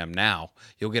program now,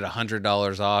 you'll get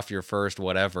 $100 off your first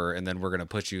whatever, and then we're going to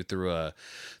put you through a,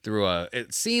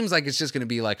 it seems like it's just going to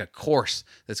be like a course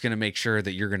that's going to make sure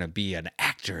that you're going to be an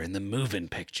actor in the moving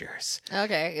pictures.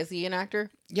 Okay. Is he an actor?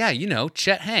 Yeah,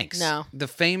 Chet Hanks. No. The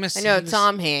famous... I know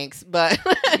Tom Hanks, but...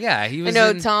 Yeah, he was I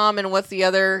know Tom, and what's the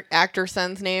other actor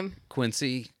son's name?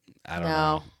 Quincy. I don't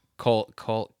know. Colin.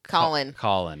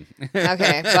 Colin.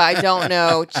 Okay, but I don't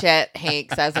know Chet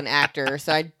Hanks as an actor,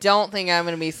 so I don't think I'm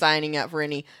going to be signing up for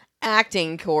any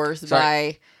acting course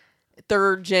by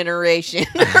third generation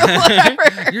or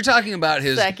whatever. You're talking about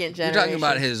his second generation. You're talking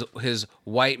about his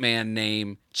white man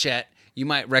name, Chet. You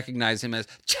might recognize him as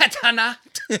Chetana.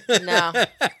 No.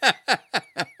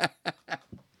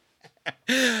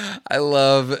 I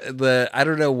love I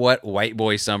don't know what White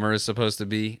Boy Summer is supposed to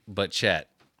be, but Chet,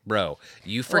 bro,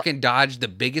 you freaking dodged the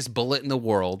biggest bullet in the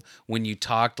world when you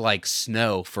talked like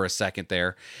Snow for a second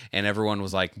there, and everyone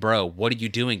was like, bro, what are you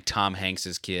doing, Tom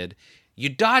Hanks's kid? You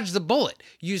dodged the bullet.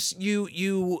 You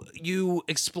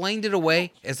explained it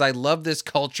away as I love this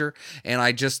culture, and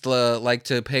I just like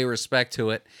to pay respect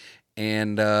to it.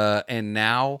 And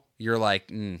now you're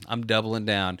like, I'm doubling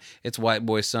down. It's White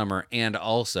Boy Summer, and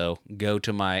also go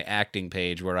to my acting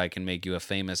page where I can make you a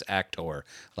famous actor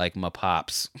like my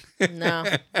pops. No.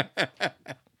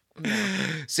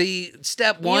 See,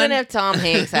 step one. Even if Tom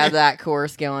Hanks had that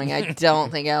course going, I don't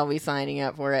think I'll be signing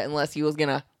up for it unless he was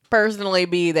gonna personally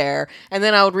be there, and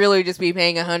then I would really just be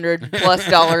paying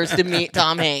 $100+ to meet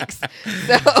Tom Hanks.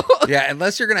 So yeah,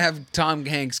 unless you're gonna have Tom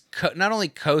Hanks not only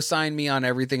co-sign me on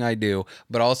everything I do,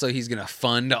 but also he's gonna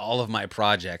fund all of my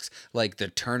projects, like the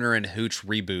Turner and Hooch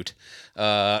reboot.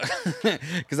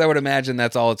 Because I would imagine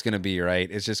that's all it's gonna be, right?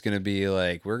 It's just gonna be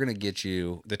like, we're gonna get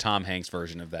you the Tom Hanks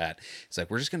version of that. It's like,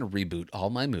 we're just gonna reboot all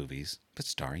my movies, but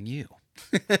starring you.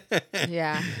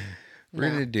 yeah. We're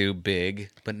going to do Big,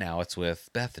 but now it's with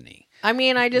Bethany. I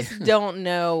mean, I just don't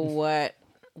know what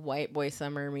White Boy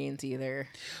Summer means either.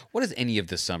 What does any of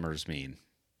the summers mean?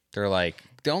 They're like,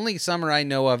 the only summer I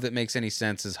know of that makes any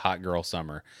sense is Hot Girl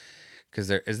Summer. Because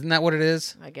isn't that what it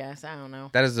is? I guess. I don't know.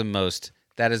 That is the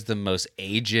most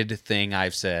aged thing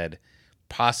I've said,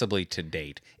 possibly to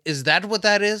date. Is that what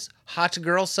that is? Hot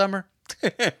Girl Summer?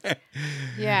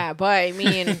 Yeah, but I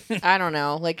mean, I don't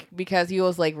know, like, because he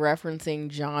was like referencing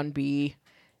John B.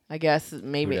 I guess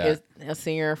maybe is a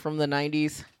singer from the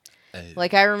 90s.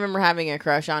 Like, I remember having a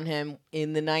crush on him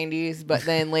in the 90s, but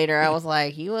then later I was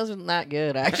like, he wasn't that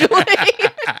good, actually.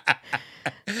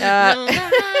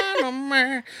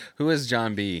 Who is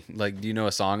John B? Like, do you know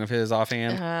a song of his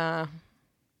offhand?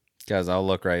 Guys, I'll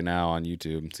look right now on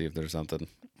YouTube and see if there's something.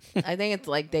 I think it's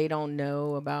like They Don't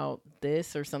Know About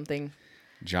This or something.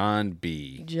 John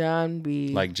B.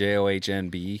 Like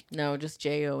JOHNB? No, just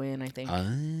JON, I think.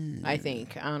 I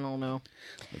think. I don't know.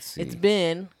 Let's see. It's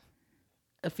been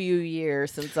a few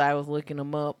years since I was looking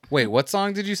them up. Wait, what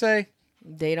song did you say?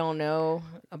 They Don't Know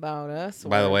About Us.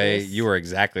 By the way, you were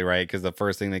exactly right, because the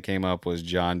first thing that came up was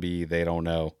John B. They Don't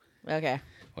Know. Okay.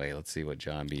 Wait, let's see what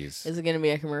John B's... Is it going to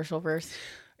be a commercial first?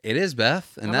 It is,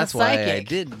 Beth, and that's why I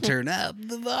did turn up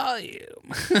the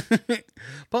volume.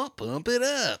 Pump it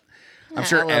up. I'm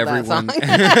sure everyone.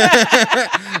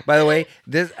 By the way,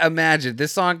 imagine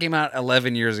this song came out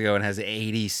 11 years ago and has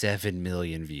 87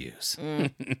 million views.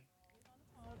 Man,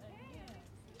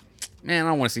 I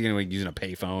don't want to see anyone using a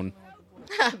payphone.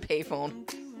 Payphone.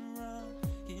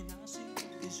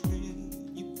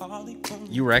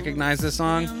 You recognize this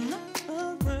song?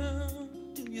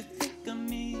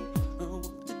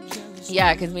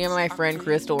 Yeah, because me and my friend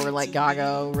Crystal were like gaga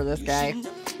over this guy.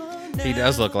 He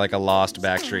does look like a lost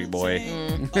Backstreet Boy.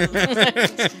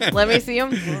 Let me see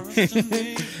him.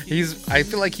 I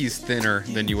feel like he's thinner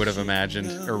than you would have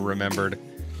imagined or remembered.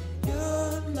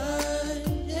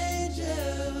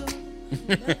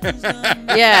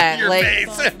 Yeah, like,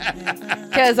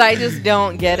 because I just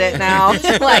don't get it now.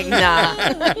 Like, nah.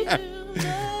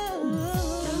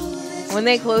 When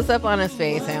they close up on his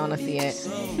face, I want to see it.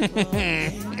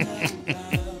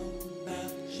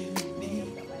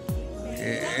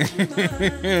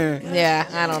 Yeah,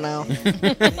 I don't know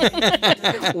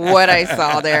what I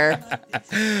saw there.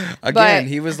 Again,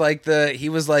 he was like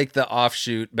the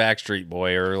offshoot Backstreet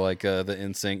Boy or like the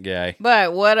NSYNC guy.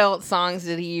 But what else songs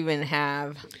did he even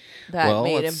have that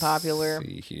made him popular?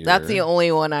 That's the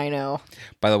only one I know.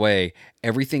 By the way,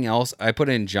 everything else I put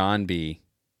in John B.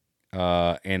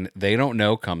 And They Don't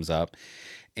Know comes up,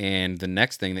 and the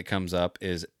next thing that comes up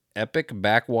is Epic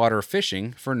Backwater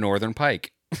Fishing for Northern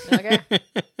Pike. Okay.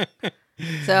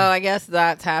 So I guess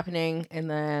that's happening, and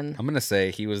then I'm gonna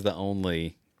say that was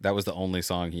the only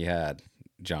song he had,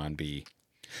 John B.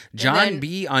 John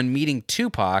B on meeting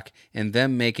Tupac and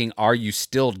them making Are You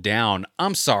Still Down?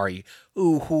 I'm sorry.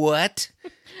 Ooh, what?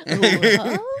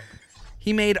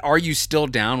 He made Are You Still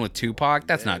Down with Tupac?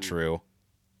 That's not true.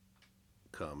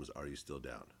 Comes Are You Still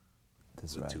Down?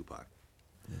 That's with right. Tupac.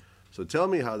 So tell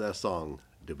me how that song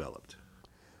developed.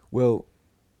 Well,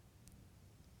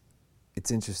 it's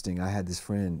interesting. I had this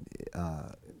friend.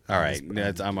 All right,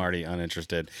 I'm already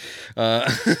uninterested.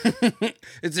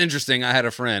 It's interesting. I had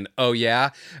a friend. Oh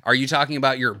yeah, are you talking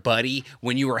about your buddy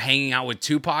when you were hanging out with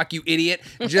Tupac? You idiot!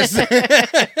 Just I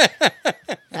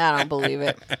I don't believe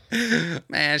it.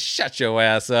 Man, shut your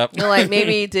ass up. No, like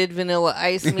maybe did Vanilla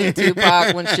Ice meet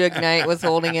Tupac when Suge Knight was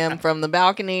holding him from the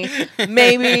balcony?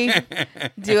 Maybe.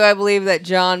 Do I believe that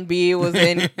John B was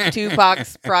in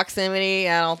Tupac's proximity?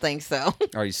 I don't think so.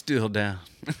 Are you still down?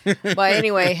 But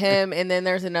anyway, him, and then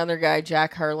there's another guy,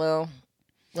 Jack Harlow.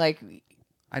 Like,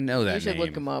 I know that you should name.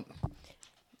 look him up.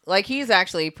 Like, he's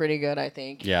actually pretty good, I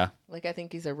think. Yeah. Like, I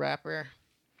think he's a rapper.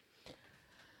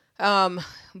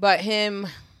 But him,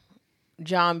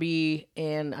 John B,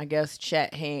 and I guess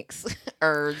Chet Hanks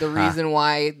are the reason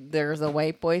why there's a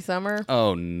White Boy Summer.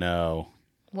 Oh no.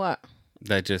 What?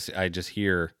 I just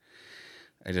hear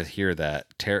that.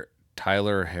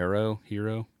 Tyler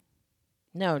Hero?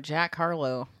 No, Jack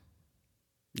Harlow.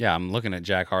 Yeah, I'm looking at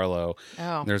Jack Harlow.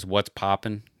 Oh. There's What's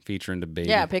Poppin' featuring the baby.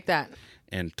 Yeah, pick that.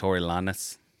 And Tory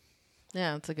Lanez.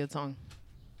 Yeah, it's a good song.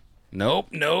 Nope.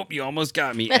 You almost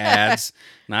got me, ads.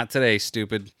 Not today,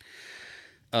 stupid.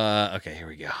 Okay, here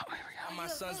we go. My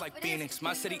son's like Phoenix.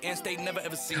 My city and state never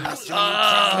ever seen this. Oh,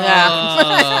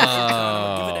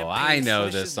 I know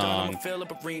this song. All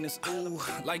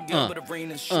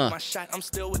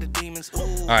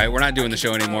right, we're not doing the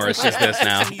show anymore. It's just this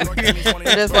now.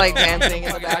 Just like dancing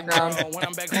in the background.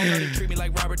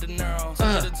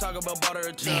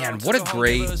 Man, what a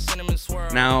great.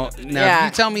 Now, if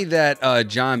you tell me that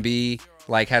John B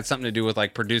like had something to do with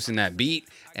like producing that beat,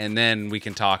 and then we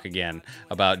can talk again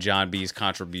about John B's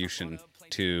contribution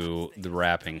to the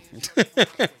rapping.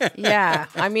 Yeah,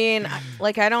 I mean,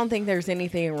 like, I don't think there's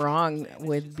anything wrong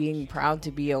with being proud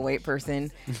to be a white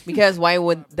person, because why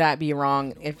would that be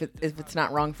wrong if it's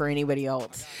not wrong for anybody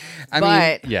else? I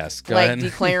mean, yes, go ahead.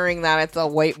 Declaring that it's a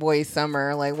white boy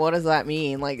summer, like, what does that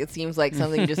mean? Like, it seems like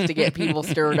something just to get people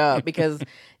stirred up, because,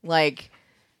 like,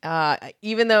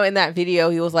 even though in that video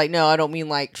he was like, no, I don't mean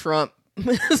like Trump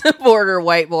supporter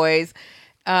white boys.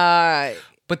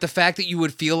 But the fact that you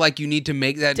would feel like you need to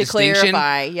make that distinction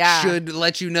should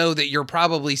let you know that you're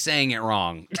probably saying it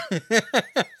wrong.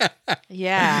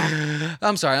 Yeah.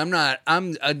 I'm sorry.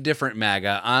 I'm a different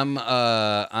MAGA. I'm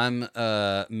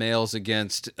males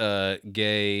against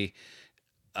gay.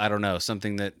 I don't know,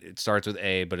 something that it starts with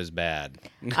A but is bad.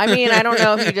 I mean, I don't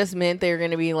know if he just meant they were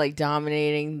going to be like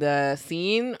dominating the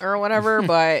scene or whatever,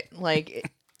 but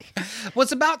like. Well,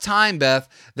 it's about time, Beth,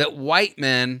 that white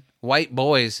men, white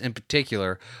boys in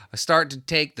particular, start to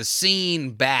take the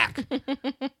scene back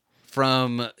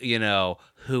from,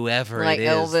 whoever like it is.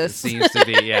 Elvis. It seems to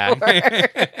be, yeah.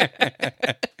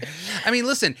 I mean,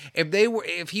 listen,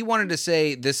 if he wanted to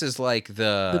say this is like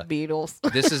the Beatles,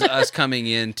 this is us coming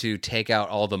in to take out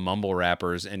all the mumble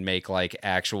rappers and make like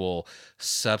actual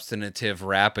substantive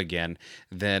rap again,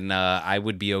 then I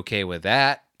would be okay with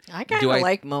that. I kind of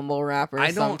like mumble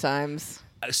rappers sometimes.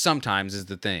 Sometimes is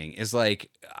the thing. Is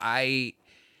like there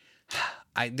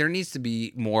needs to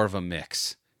be more of a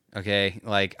mix. Okay,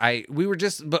 like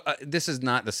this is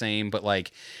not the same, but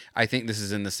like I think this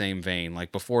is in the same vein.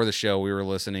 Like before the show, we were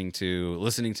listening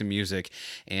to music,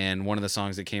 and one of the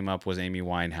songs that came up was Amy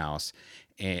Winehouse,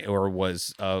 or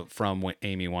was from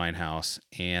Amy Winehouse,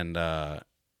 and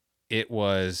it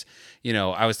was,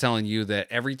 I was telling you that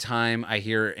every time I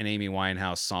hear an Amy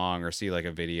Winehouse song or see like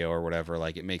a video or whatever,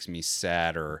 like it makes me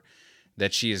sadder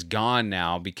that she is gone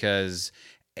now, because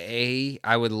I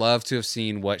would love to have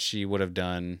seen what she would have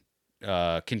done,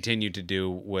 continued to do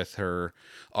with her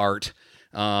art.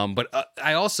 But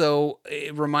I also,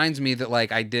 it reminds me that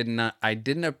like I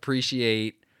didn't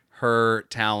appreciate her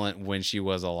talent when she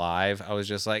was alive. I was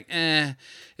just like,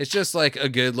 it's just like a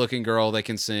good looking girl that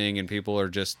can sing, and people are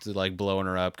just like blowing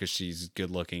her up because she's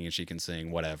good looking and she can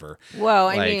sing, whatever. Well,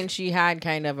 I mean, she had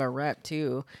kind of a rep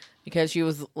too, because she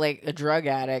was like a drug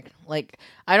addict. Like,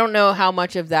 I don't know how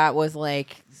much of that was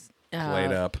like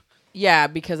played up. Yeah,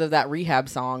 because of that rehab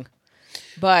song.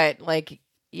 But like,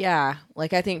 yeah,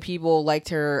 like I think people liked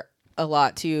her a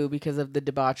lot too because of the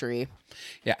debauchery.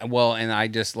 Yeah, well, and I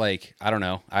just like, I don't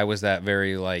know, I was that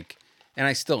very like, and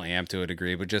I still am to a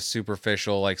degree, but just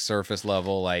superficial, like surface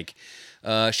level, like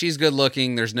she's good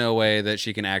looking. There's no way that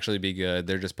she can actually be good.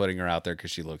 They're just putting her out there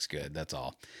because she looks good. That's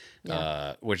all.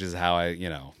 Yeah. Which is how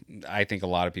I think a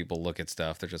lot of people look at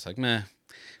stuff. They're just like, meh.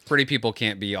 Pretty people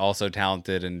can't be also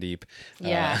talented and deep.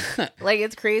 Yeah. Like,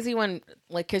 it's crazy when,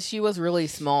 like, because she was really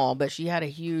small, but she had a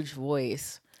huge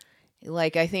voice.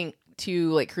 Like, I think,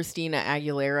 too, like, Christina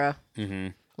Aguilera. Mm-hmm.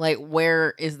 Like,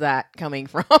 where is that coming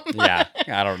from? Yeah,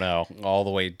 I don't know. All the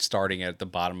way starting at the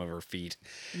bottom of her feet.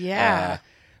 Yeah.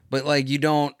 But, like,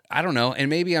 I don't know. And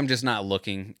maybe I'm just not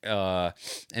looking. And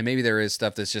maybe there is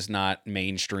stuff that's just not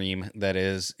mainstream that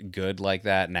is good like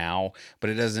that now. But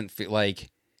it doesn't feel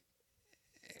like...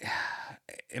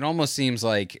 it almost seems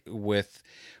like with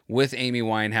Amy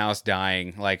Winehouse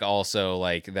dying, like also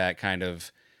like that kind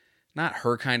of, not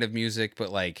her kind of music,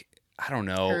 but like, I don't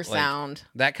know, Her like sound.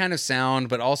 that kind of sound,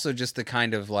 but also just the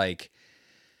kind of like,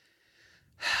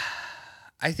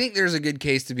 I think there's a good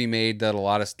case to be made that a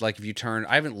lot of, like, if you turn,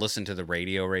 I haven't listened to the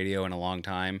radio in a long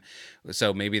time,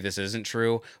 so maybe this isn't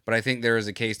true, but I think there is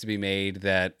a case to be made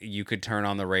that you could turn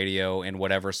on the radio and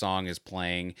whatever song is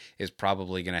playing is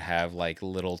probably going to have like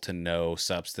little to no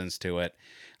substance to it.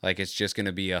 Like, it's just going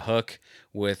to be a hook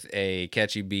with a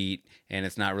catchy beat, and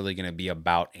it's not really going to be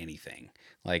about anything.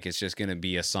 Like, it's just going to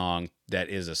be a song that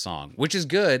is a song, which is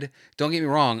good. Don't get me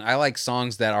wrong. I like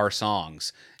songs that are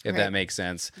songs, if that makes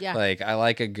sense. Yeah. Like, I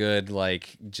like a good,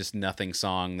 like, just nothing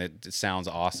song that sounds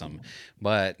awesome.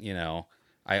 But, you know,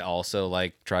 I also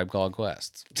like Tribe Called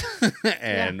Quest.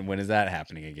 And when is that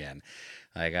happening again?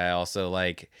 Like, I also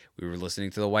like, we were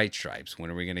listening to the White Stripes. When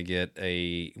are we going to get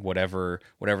a whatever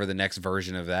the next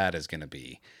version of that is going to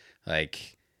be?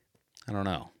 Like, I don't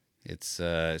know. It's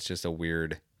just a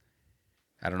weird,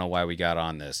 I don't know why we got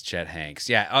on this. Chet Hanks.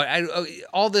 Yeah, I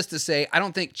all this to say, I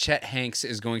don't think Chet Hanks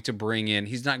is going to bring in,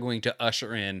 he's not going to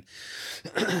usher in,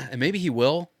 and maybe he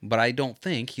will, but I don't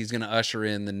think he's going to usher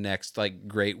in the next, like,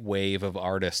 great wave of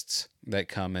artists that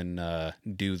come and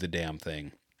do the damn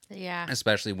thing. Yeah.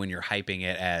 Especially when you're hyping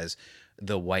it as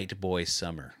the white boy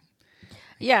summer.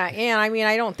 Yeah, and I mean,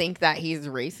 I don't think that he's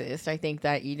racist. I think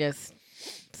that he just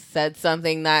said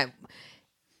something that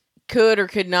could or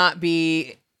could not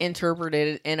be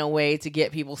interpreted in a way to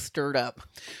get people stirred up.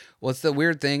 Well, it's the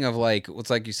weird thing of, like, it's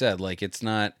like you said, like, it's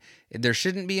not, there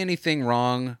shouldn't be anything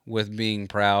wrong with being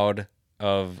proud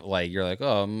of, like, you're like,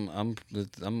 oh, I'm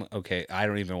okay. I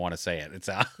don't even want to say it. It's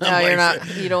no, you're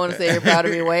not. You don't want to say you're proud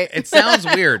of your white. It sounds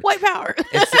weird. White power.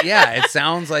 It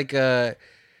sounds like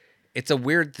it's a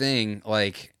weird thing.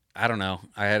 Like, I don't know.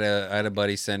 I had a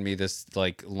buddy send me this,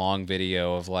 like, long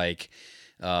video of, like,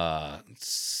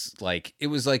 like, it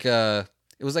was like a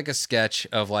sketch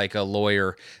of, like, a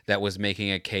lawyer that was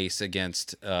making a case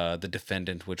against the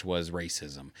defendant, which was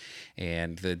racism.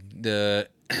 And the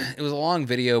it was a long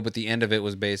video, but the end of it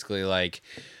was basically like,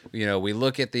 you know, we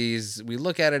look at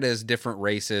it as different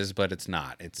races, but it's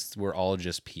not. We're all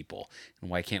just people.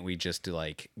 And why can't we just,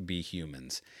 like, be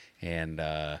humans? And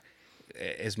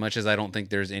as much as I don't think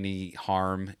there's any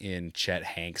harm in Chet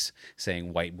Hanks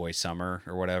saying white boy summer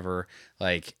or whatever,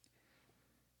 like,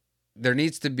 there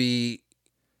needs to be,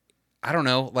 I don't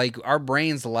know, like, our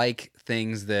brains like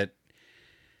things that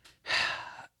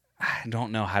I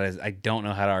don't know how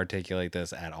to articulate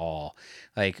this at all.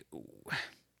 Like,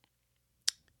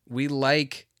 we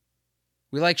like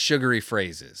sugary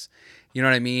phrases. You know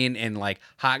what I mean? And, like,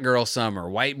 hot girl summer,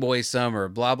 white boy summer,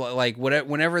 blah blah, like, whatever,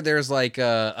 whenever there's, like,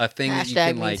 a thing that you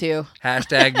can, like, too.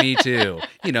 Hashtag me too.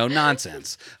 You know,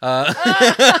 nonsense.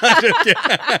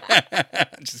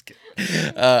 Just kidding.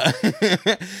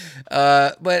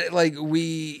 But, like,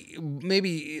 we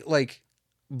maybe, like,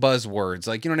 buzzwords,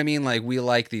 like, you know what I mean? Like, we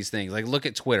like these things. Like, look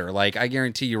at Twitter. Like, I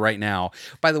guarantee you right now.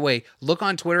 By the way, look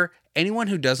on Twitter. Anyone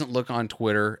who doesn't look on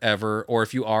Twitter ever, or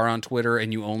if you are on Twitter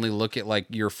and you only look at, like,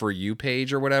 your For You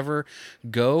page or whatever,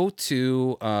 go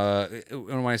to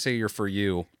when I say your For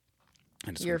You,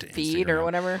 your feed or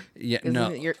whatever. Yeah,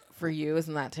 your For You,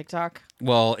 isn't that TikTok?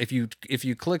 Well, if you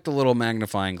click the little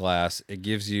magnifying glass, it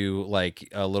gives you, like,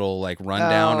 a little, like,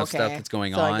 rundown of stuff that's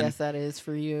going on. So I guess that is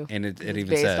For You. And it even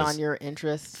based says on your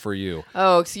interests. For You.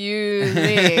 Oh, excuse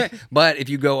me. But if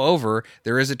you go over,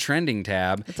 there is a trending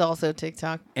tab. It's also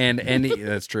TikTok. And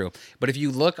that's true. But if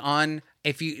you look on,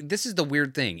 this is the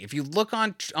weird thing. If you look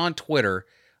on Twitter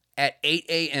at 8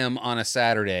 a.m. on a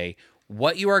Saturday,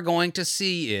 what you are going to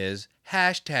see is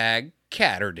hashtag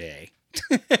Catterday.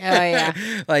 Oh, yeah.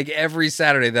 Like, every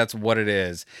Saturday, that's what it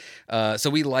is. So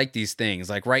we like these things.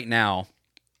 Like, right now,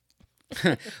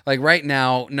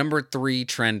 number 3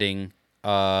 trending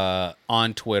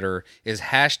on Twitter is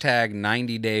hashtag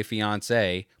 90-day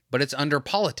fiance, but it's under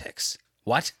politics.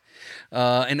 What?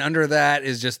 And under that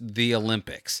is just the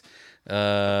Olympics.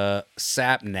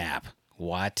 Sapnap.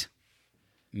 What?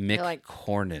 Mick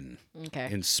Cornyn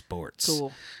in sports.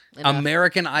 Cool.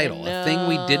 American Idol, a thing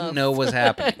we didn't know was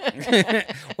happening.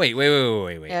 Wait.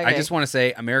 Okay. I just want to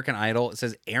say American Idol, it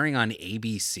says airing on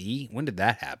ABC. When did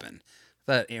that happen?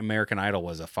 I thought American Idol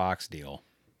was a Fox deal.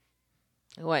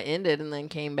 Well, it ended and then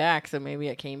came back, so maybe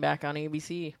it came back on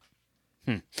ABC.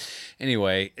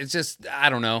 Anyway, it's just, I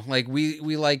don't know. Like, we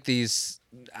like these.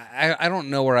 I don't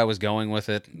know where I was going with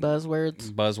it.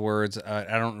 Buzzwords.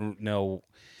 I don't know.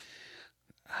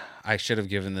 I should have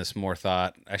given this more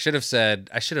thought. I should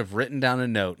have written down a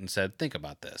note and said, think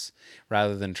about this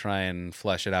rather than try and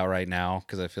flesh it out right now.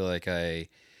 Cause I feel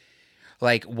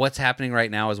like what's happening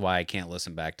right now is why I can't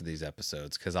listen back to these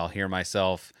episodes. Cause I'll hear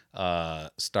myself,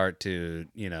 start to,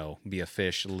 be a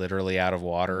fish literally out of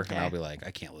water. Okay. And I'll be like,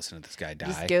 I can't listen to this guy die.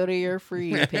 Just go to your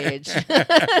free page.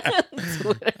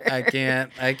 I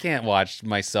can't watch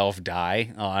myself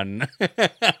die on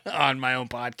on my own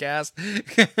podcast.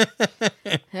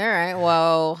 All right.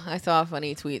 Well, I saw a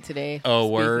funny tweet today. Oh,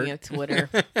 speaking word. of Twitter.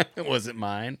 Was it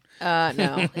mine?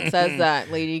 No. It says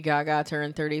that Lady Gaga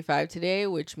turned 35 today,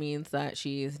 which means that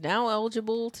she is now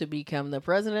eligible to become the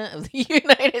president of the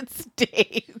United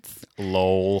States.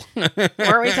 Lol.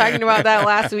 Weren't we talking about that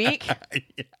last week?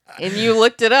 Yeah. And you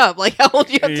looked it up, like how old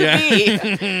you have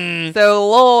to be. So,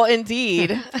 lol,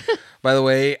 indeed. By the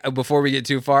way, before we get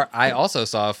too far, I also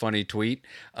saw a funny tweet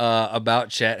about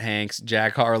Chet Hanks,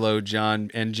 Jack Harlow, John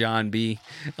B.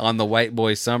 on the White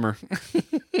Boy Summer.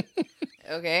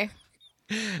 Okay.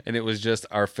 And it was just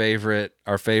our favorite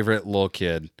little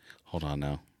kid. Hold on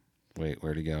now. Wait,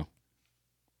 where'd he go?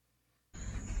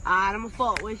 I'm a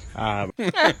fuck with. I'm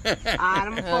a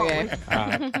fuck with.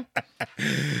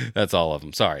 That's all of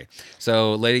them. Sorry.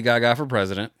 So, Lady Gaga for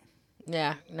president.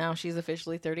 Yeah, now she's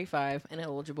officially 35 and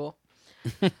eligible.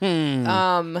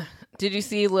 Did you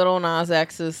see Lil Nas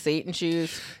X's Satan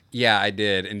shoes? Yeah, I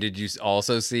did. And did you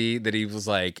also see that he's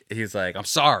like, I'm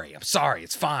sorry,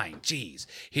 it's fine. Jeez,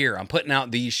 here, I'm putting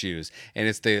out these shoes, and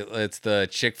it's the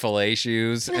Chick-fil-A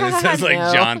shoes, and it says like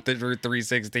No. John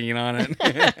 3:16 on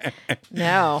it.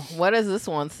 No. What does this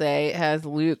one say? It has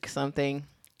Luke something.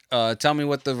 Tell me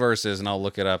what the verse is, and I'll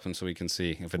look it up, and so we can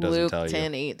see if it doesn't Luke tell you.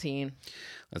 10:18.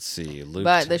 Let's see, Luke.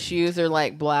 But 10. the shoes are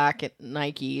like black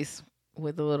Nikes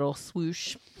with a little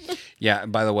swoosh. Yeah.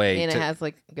 By the way, And it has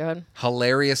like, go ahead.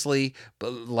 hilariously,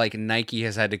 but like Nike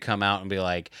has had to come out and be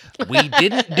like, we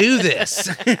didn't do this.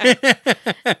 It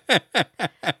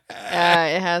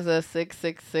has a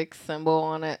 666 symbol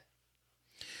on it.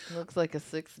 Looks like a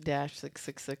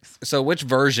 6-666. So which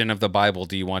version of the Bible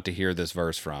do you want to hear this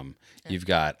verse from? You've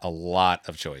got a lot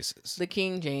of choices. The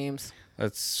King James.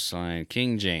 Let's find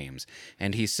King James.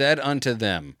 And he said unto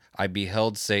them, I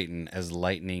beheld Satan as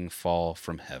lightning fall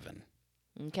from heaven.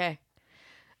 Okay.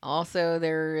 Also,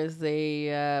 there is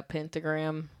a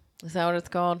pentagram. Is that what it's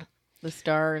called? The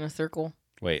star in a circle.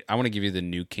 Wait, I want to give you the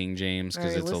new King James Are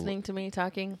because you it's listening to me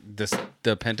talking?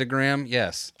 the pentagram.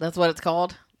 Yes. That's what it's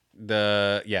called?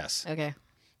 Yes. Okay.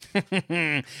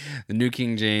 The new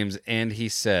King James. And he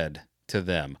said to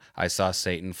them, I saw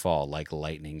Satan fall like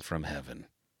lightning from heaven.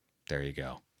 There you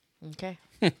go. Okay.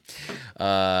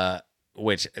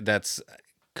 Which that's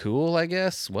cool, I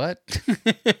guess. What?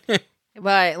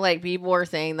 But like people are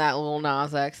saying that Lil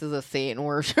Nas X is a Satan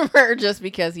worshiper just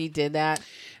because he did that.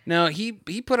 No, he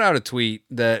put out a tweet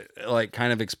that like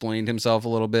kind of explained himself a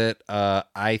little bit.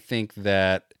 I think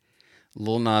that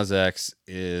Lil Nas X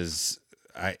is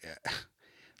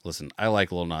listen, I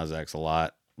like Lil Nas X a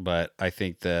lot, but I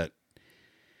think that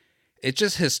it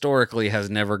just historically has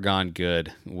never gone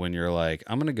good when you're like,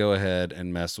 I'm going to go ahead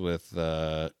and mess with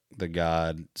the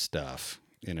God stuff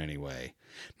in any way.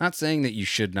 Not saying that you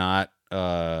should not,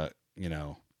 or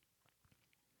But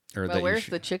that where's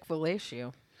the Chick-fil-A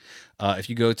shoe? if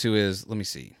you go to his, let me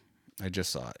see. I just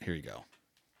saw it. Here you go.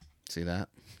 See that?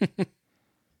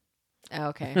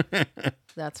 Okay.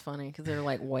 That's funny because they're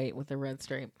like white with a red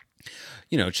stripe.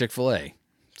 Chick-fil-A.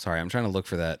 Sorry, I'm trying to look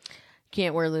for that.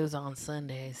 Can't wear those on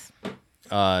Sundays.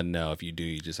 No, if you do,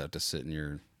 you just have to sit in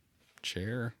your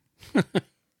chair.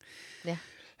 Yeah.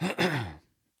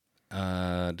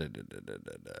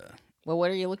 Well,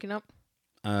 what are you looking up?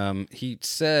 He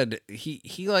said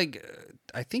he like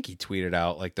I think he tweeted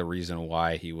out like the reason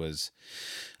why he was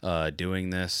doing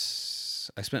this.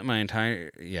 I spent my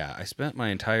entire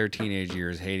teenage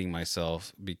years hating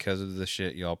myself because of the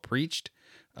shit y'all preached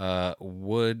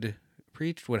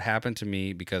would happen to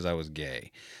me because I was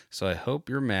gay. So I hope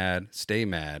you're mad, stay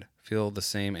mad, feel the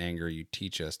same anger you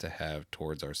teach us to have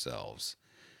towards ourselves.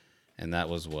 And that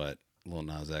was what Lil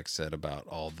Nas X said about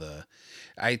all the,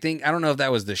 I don't know if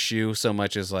that was the shoe so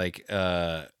much as like,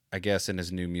 I guess in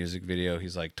his new music video,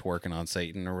 he's like twerking on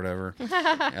Satan or whatever.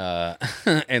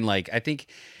 And like, I think,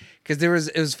 because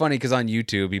it was funny because on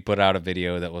YouTube, he put out a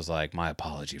video that was like, my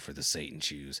apology for the Satan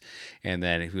shoes. And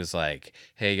then he was like,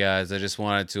 hey guys, I just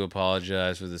wanted to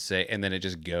apologize for the Satan. And then it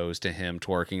just goes to him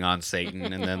twerking on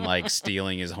Satan and then like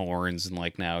stealing his horns. And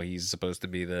like now he's supposed to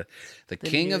be the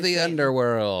king of the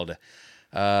underworld.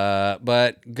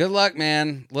 But good luck,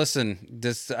 man. Listen,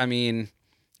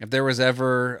 If there was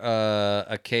ever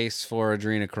a case for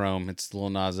adrenochrome, it's Lil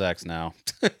Nas X now.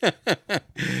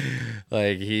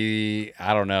 Like I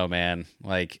don't know, man.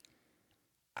 Like,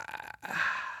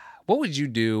 what would you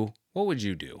do? What would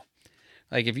you do?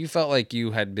 Like, if you felt like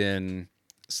you had been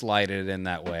slighted in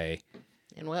that way.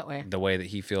 In what way? The way that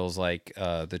he feels like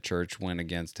the church went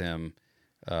against him.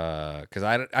 Because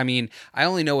I mean, I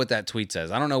only know what that tweet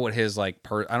says. I don't know what his I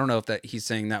don't know if that he's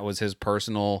saying that was his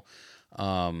personal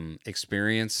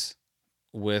experience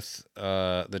with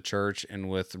the church and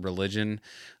with religion.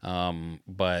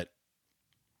 But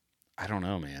I don't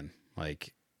know, man.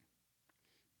 Like,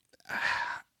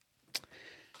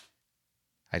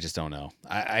 I just don't know.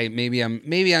 Maybe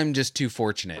I'm just too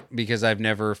fortunate because I've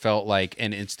never felt like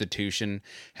an institution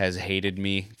has hated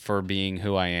me for being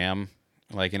who I am.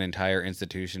 Like an entire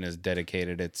institution has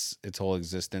dedicated its whole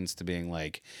existence to being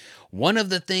like, one of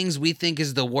the things we think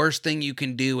is the worst thing you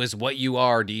can do is what you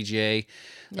are, DJ.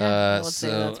 Yeah, I would say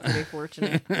that's pretty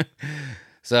fortunate.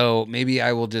 So maybe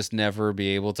I will just never be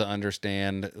able to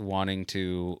understand wanting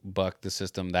to buck the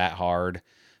system that hard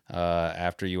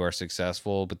after you are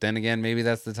successful. But then again, maybe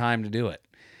that's the time to do it.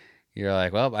 You're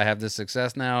like, well, I have this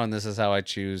success now, and this is how I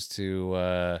choose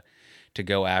to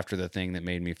go after the thing that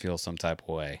made me feel some type of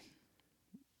way.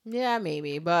 Yeah,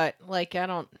 maybe, but like I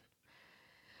don't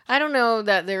know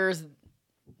that there's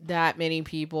that many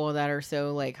people that are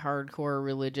so like hardcore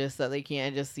religious that they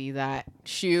can't just see that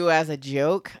shoe as a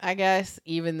joke, I guess,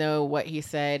 even though what he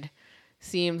said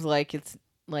seems like it's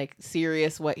like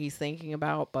serious what he's thinking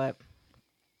about, but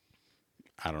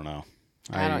I don't know.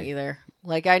 I don't either.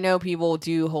 Like, I know people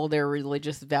do hold their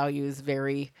religious values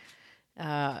very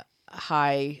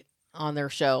high on their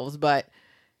shelves, but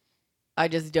I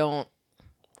just don't.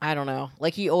 I don't know.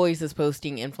 Like, he always is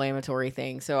posting inflammatory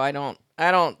things, so I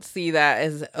don't see that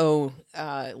as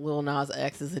Lil Nas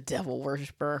X is a devil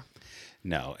worshiper.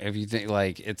 No, if you think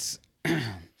like it's, and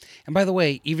by the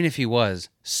way, even if he was,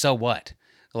 so what?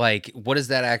 Like, what does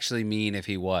that actually mean if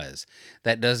he was?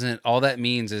 That doesn't, all that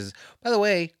means is, by the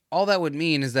way, all that would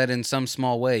mean is that in some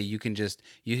small way, you can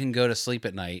go to sleep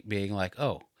at night being like,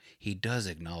 oh, he does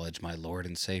acknowledge my Lord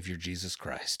and Savior, Jesus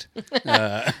Christ.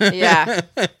 Yeah.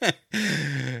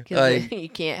 Because you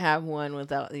can't have one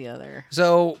without the other.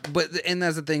 So, and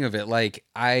that's the thing of it. Like,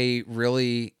 I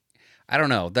don't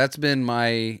know. That's been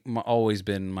always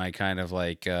been my kind of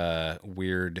like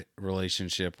weird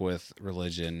relationship with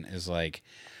religion is like,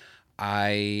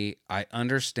 I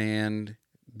understand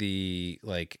the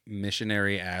like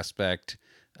missionary aspect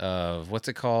of what's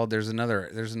it called? There's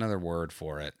another word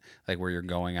for it, like where you're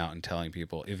going out and telling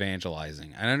people,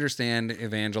 evangelizing. I understand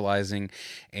evangelizing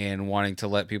and wanting to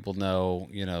let people know,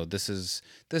 this is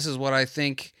what I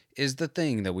think is the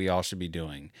thing that we all should be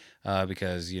doing,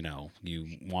 because you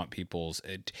want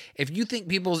if you think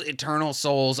people's eternal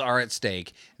souls are at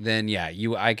stake, then yeah,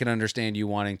 I can understand you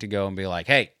wanting to go and be like,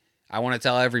 hey, I want to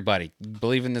tell everybody,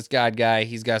 believe in this God guy.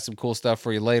 He's got some cool stuff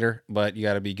for you later, but you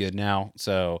got to be good now.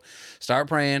 So start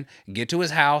praying, get to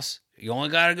his house. You only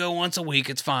got to go once a week.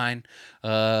 It's fine.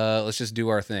 Let's just do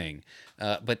our thing.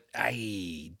 But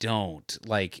I don't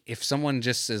like if someone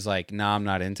just is like, nah, I'm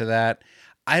not into that.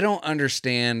 I don't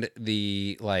understand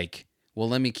the like, well,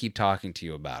 let me keep talking to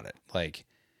you about it. Like,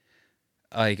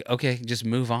 okay, just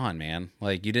move on, man.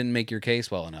 Like, you didn't make your case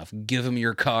well enough. Give him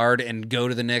your card and go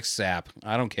to the next sap.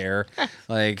 I don't care.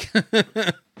 Like,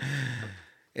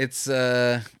 it's,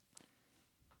 I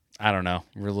don't know.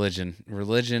 Religion.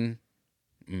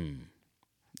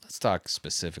 Let's talk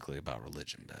specifically about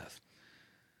religion, Beth.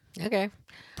 Okay.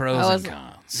 Pros and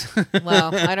cons.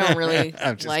 Well, I don't really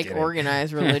like kidding.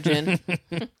 organized religion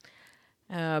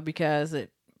because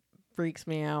it freaks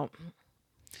me out.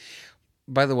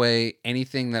 By the way,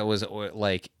 anything that was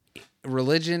like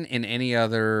religion in any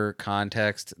other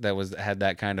context that had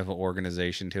that kind of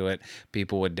organization to it,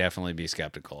 people would definitely be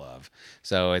skeptical of.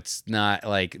 So it's not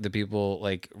like the people,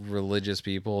 like religious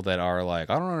people that are like,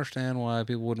 I don't understand why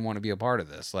people wouldn't want to be a part of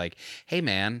this. Like, hey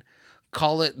man,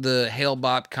 call it the Hale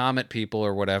Bopp Comet people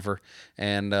or whatever.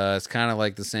 And it's kind of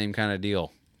like the same kind of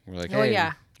deal. We're like, hey,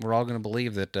 yeah. We're all going to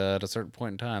believe that at a certain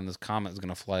point in time, this comet is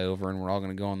going to fly over and we're all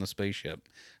going to go on the spaceship.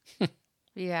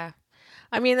 Yeah.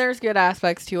 I mean, there's good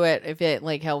aspects to it if it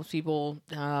like helps people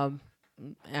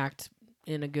act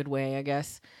in a good way, I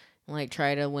guess. Like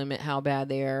try to limit how bad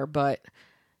they are, but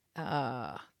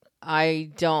I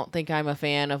don't think I'm a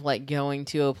fan of like going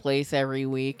to a place every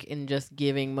week and just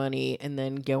giving money and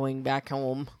then going back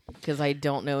home because I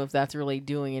don't know if that's really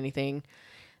doing anything.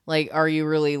 Like, are you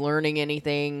really learning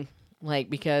anything? Like,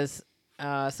 because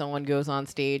someone goes on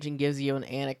stage and gives you an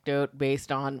anecdote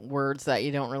based on words that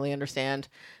you don't really understand.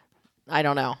 I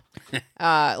don't know.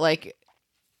 Like,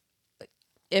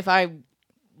 if I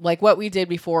like what we did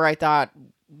before, I thought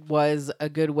was a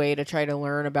good way to try to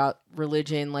learn about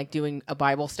religion, like doing a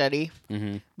Bible study,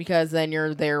 because then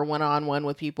you're there one-on-one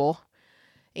with people,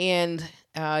 and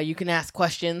you can ask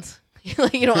questions.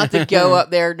 You don't have to go up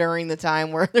there during the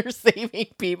time where they're saving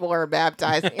people or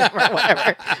baptizing them or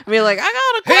whatever. I mean, like, I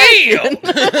got a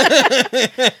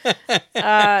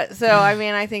question. So, I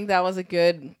mean, I think that was a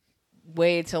good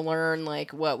way to learn,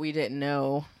 like, what we didn't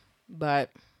know. But,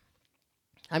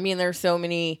 I mean, there's so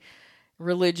many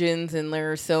religions and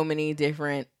there's so many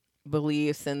different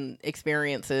beliefs and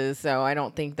experiences. So, I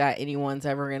don't think that anyone's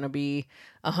ever going to be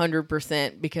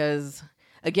 100% because,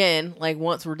 again, like,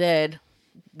 once we're dead,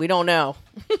 we don't know.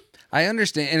 I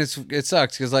understand, and it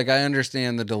sucks because, like, I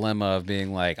understand the dilemma of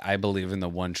being like, I believe in the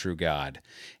one true God,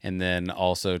 and then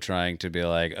also trying to be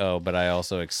like, oh, but I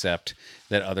also accept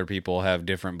that other people have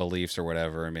different beliefs or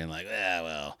whatever, and being like,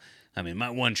 well, I mean, my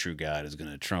one true God is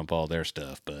gonna trump all their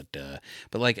stuff, but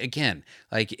like, again,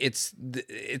 like, it's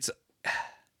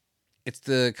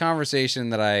the conversation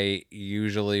that I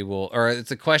usually will, or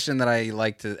it's a question that I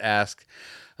like to ask.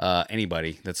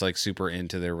 Anybody that's like super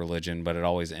into their religion, but it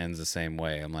always ends the same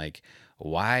way. I'm like,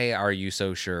 why are you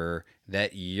so sure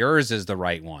that yours is the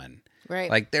right one?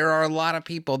 Right. Like, there are a lot of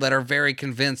people that are very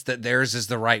convinced that theirs is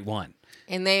the right one.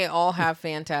 And they all have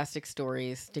fantastic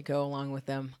stories to go along with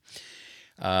them.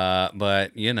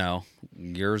 But,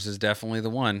 yours is definitely the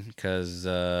one because,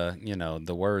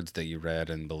 the words that you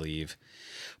read and believe.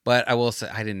 But I will say,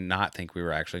 I did not think we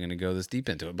were actually going to go this deep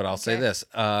into it, but I'll say this.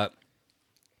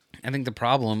 I think the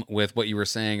problem with what you were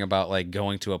saying about like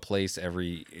going to a place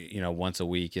every, once a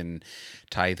week and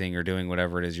tithing or doing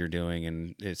whatever it is you're doing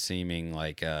and it seeming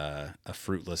like a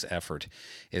fruitless effort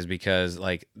is because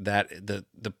like that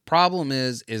the problem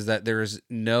is that there's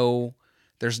no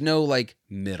like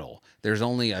middle. There's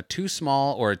only a too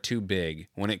small or a too big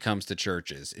when it comes to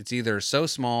churches. It's either so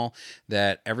small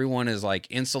that everyone is like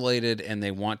insulated and they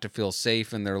want to feel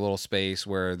safe in their little space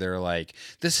where they're like,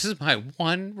 this is my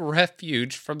one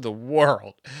refuge from the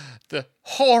world. The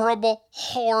horrible,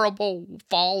 horrible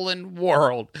fallen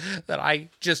world that I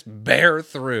just bear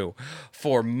through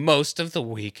for most of the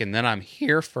week. And then I'm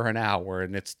here for an hour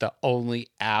and it's the only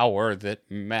hour that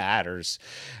matters.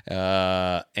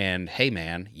 And hey,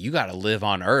 man, you got to live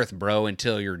on earth, bro,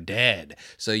 until you're dead.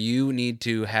 So you need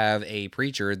to have a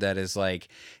preacher that is like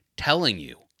telling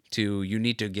you you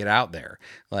need to get out there.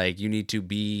 Like you need to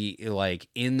be like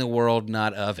in the world,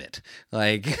 not of it.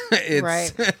 Like it's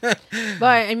right.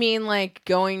 But I mean, like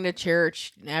going to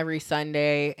church every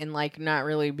Sunday and like not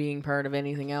really being part of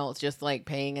anything else, just like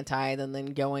paying a tithe and then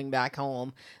going back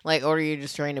home. Like, or are you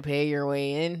just trying to pay your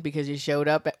way in because you showed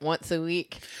up once a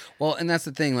week? Well, and that's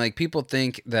the thing. Like people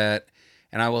think that,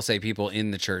 and I will say people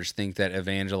in the church think that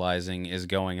evangelizing is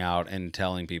going out and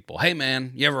telling people, hey,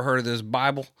 man, you ever heard of this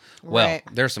Bible? Well, right.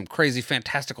 There's some crazy,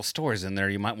 fantastical stories in there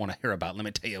you might want to hear about. Let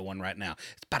me tell you one right now.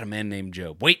 It's about a man named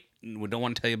Job. Wait, we don't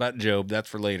want to tell you about Job. That's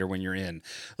for later when you're in.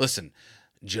 Listen,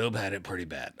 Job had it pretty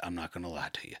bad. I'm not going to lie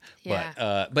to you.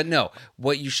 Yeah. But no,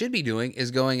 what you should be doing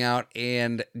is going out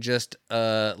and just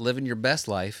living your best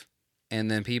life. And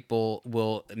then people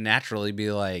will naturally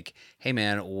be like, hey,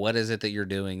 man, what is it that you're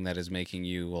doing that is making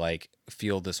you, like,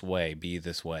 feel this way, be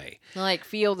this way? Like,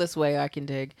 feel this way, I can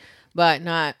dig. But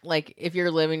not, like, if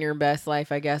you're living your best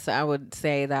life, I guess I would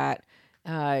say that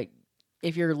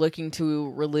if you're looking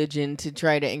to religion to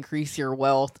try to increase your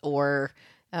wealth or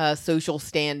social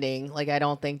standing, like, I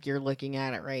don't think you're looking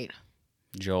at it right.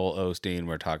 Joel Osteen,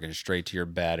 we're talking straight to your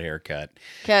bad haircut.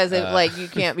 Because, like, you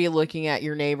can't be looking at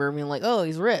your neighbor and being like, oh,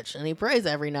 he's rich and he prays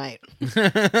every night. He's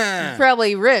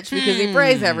probably rich because he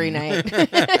prays every night.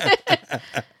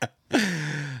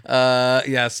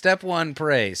 Yeah, step 1,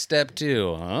 pray. Step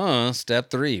 2, step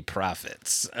 3,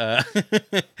 profits.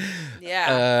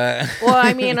 Yeah. Well,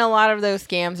 I mean, a lot of those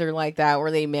scams are like that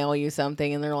where they mail you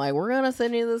something and they're like, we're going to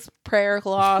send you this prayer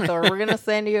cloth or we're going to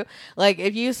send you, like,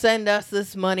 if you send us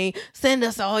this money, send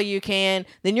us all you can,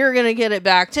 then you're going to get it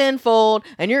back tenfold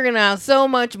and you're going to have so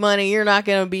much money, you're not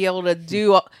going to be able to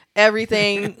do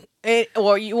everything.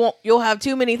 You'll have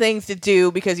too many things to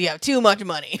do because you have too much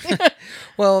money.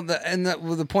 Well,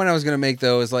 the point I was going to make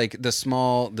though is like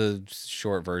the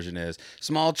short version is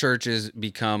small churches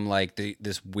become like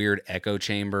this weird echo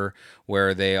chamber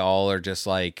where they all are just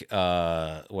like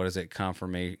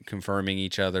confirming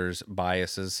each other's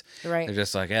biases. Right. They're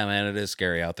just like, yeah, man, it is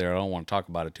scary out there. I don't want to talk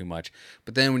about it too much.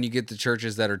 But then when you get the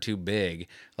churches that are too big,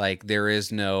 like there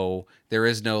is no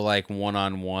like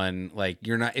one-on-one, like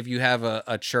you're not, if you have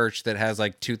a church that has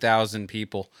like 2,000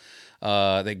 people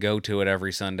that go to it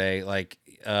every Sunday, like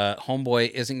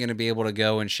homeboy isn't going to be able to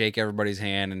go and shake everybody's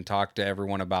hand and talk to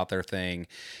everyone about their thing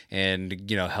and,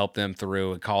 help them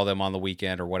through and call them on the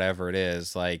weekend or whatever it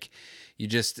is. Like,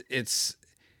 it's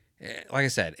like I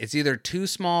said, it's either too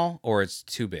small or it's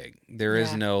too big. There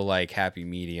is no like happy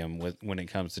medium when it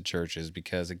comes to churches,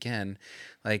 because again,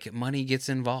 like money gets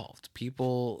involved.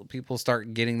 People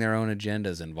start getting their own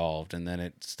agendas involved, and then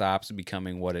it stops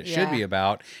becoming what it should be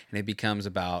about, and it becomes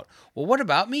about, well, what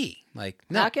about me? Like,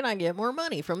 no. How can I get more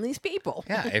money from these people?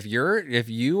 Yeah, if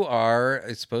you are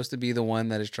supposed to be the one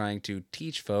that is trying to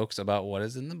teach folks about what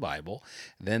is in the Bible,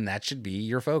 then that should be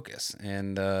your focus.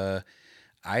 And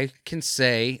I can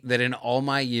say that in all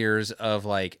my years of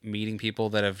like meeting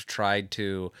people that have tried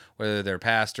to, whether they're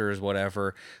pastors,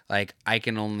 whatever, like I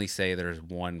can only say there's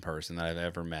one person that I've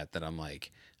ever met that I'm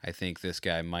like, I think this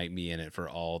guy might be in it for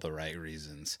all the right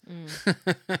reasons. Which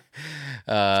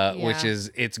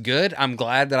is, it's good. I'm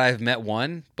glad that I've met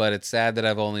one, but it's sad that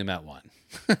I've only met one.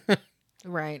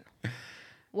 Right.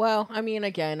 Well, I mean,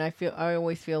 again, I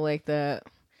always feel like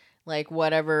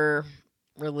whatever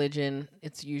religion,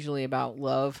 it's usually about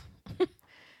love.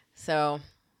 So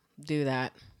do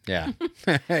that. Yeah.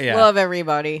 Yeah. Love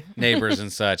everybody. Neighbors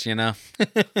and such, Look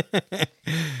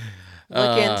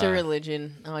into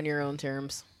religion on your own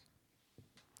terms.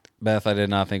 Beth, I did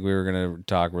not think we were going to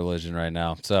talk religion right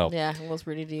now. So yeah, it was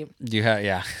pretty deep. Do you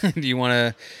have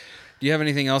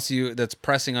anything else that's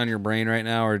pressing on your brain right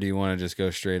now, or do you want to just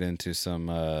go straight into some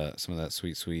of that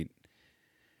sweet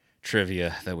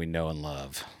trivia that we know and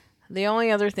love? The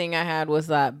only other thing I had was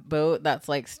that boat that's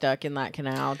like stuck in that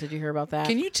canal. Did you hear about that?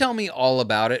 Can you tell me all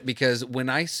about it? Because when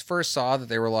I first saw that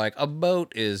they were like, a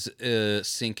boat is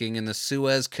sinking in the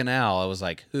Suez Canal, I was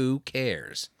like, who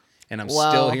cares? And I'm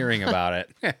still hearing about it.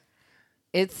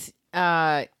 It's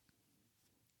the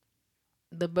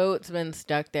boat's been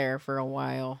stuck there for a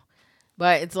while,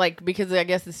 but it's like, because I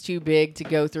guess it's too big to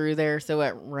go through there, so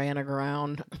it ran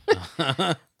aground.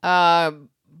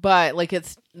 But like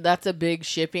that's a big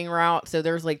shipping route, so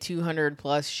there's like 200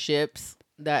 plus ships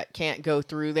that can't go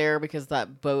through there because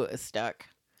that boat is stuck.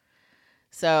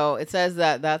 So it says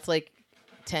that that's like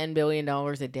 $10 billion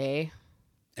a day.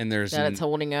 And it's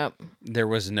holding up. There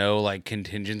was no like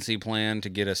contingency plan to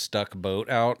get a stuck boat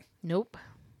out. Nope.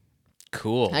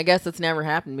 Cool. I guess it's never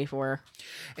happened before.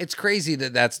 It's crazy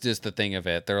that that's just the thing of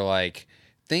it. They're like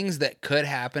things that could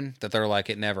happen that they're like,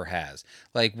 it never has.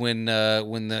 Like when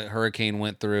the hurricane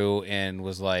went through and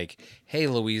was like, hey,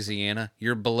 Louisiana,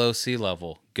 you're below sea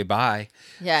level. Goodbye.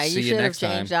 Yeah, See you should have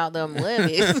changed out them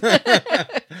levees.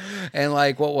 And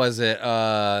like, what was it?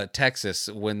 Texas,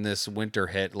 when this winter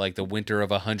hit, like the winter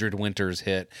of 100 winters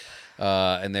hit.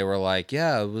 And they were like,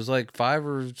 yeah, it was like 5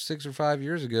 or 6 or 5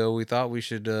 years ago. We thought we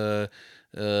should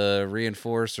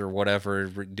reinforce or whatever,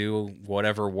 do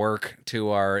whatever work to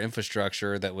our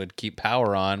infrastructure that would keep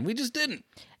power on. We just didn't.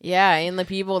 Yeah, and the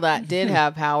people that did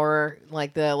have power,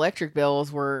 like the electric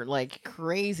bills were like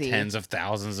crazy. Tens of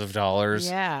thousands of dollars.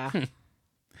 Yeah.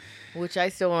 Which I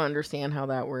still don't understand how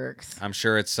that works. I'm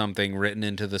sure it's something written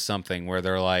into the something where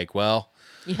they're like, well,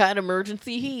 you had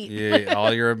emergency heat. Yeah,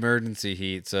 all your emergency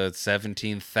heat, so it's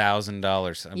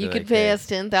 $17,000. You could pay us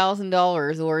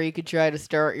 $10,000, or you could try to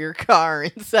start your car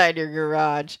inside your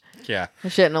garage. Yeah, I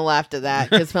shouldn't have laughed at that,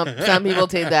 because some people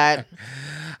did that.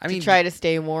 To try to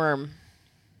stay warm.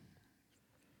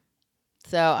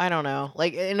 So I don't know.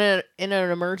 Like in an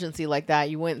emergency like that,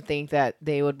 you wouldn't think that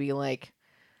they would be like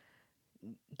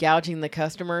gouging the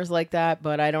customers like that,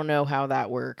 but I don't know how that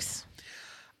works.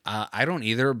 I don't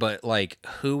either, but like,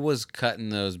 who was cutting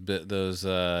those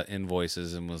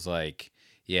invoices and was like,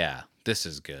 yeah, this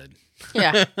is good.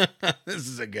 Yeah. This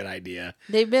is a good idea.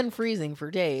 They've been freezing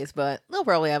for days, but they'll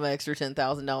probably have an extra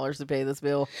 $10,000 to pay this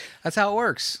bill. That's how it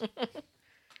works.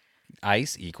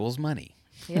 Ice equals money.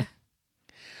 Yeah.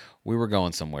 We were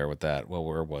going somewhere with that. Well,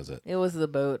 where was it? It was the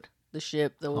boat, the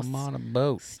ship that was I'm on a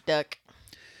boat. Stuck.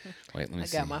 Wait, let me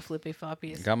see. I got my flippy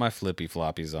floppies. Got my flippy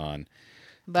floppies on.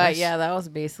 But yeah, that was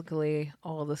basically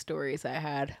all the stories I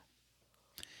had.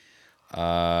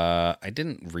 I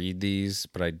didn't read these,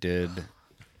 but I did.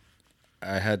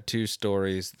 I had 2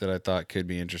 stories that I thought could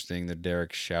be interesting. The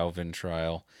Derek Chauvin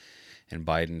trial and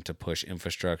Biden to push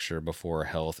infrastructure before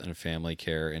health and family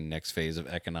care in next phase of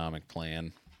economic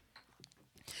plan.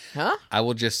 Huh? I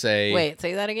will just say... Wait,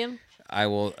 say that again? I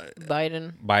will...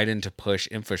 Biden to push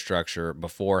infrastructure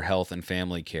before health and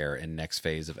family care in next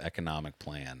phase of economic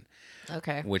plan.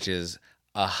 Okay. Which is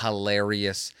a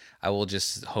hilarious, I will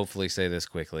just hopefully say this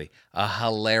quickly, a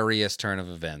hilarious turn of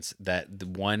events that the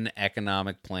one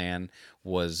economic plan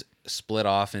was split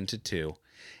off into 2.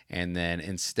 And then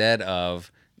instead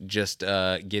of just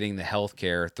getting the health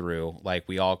care through, like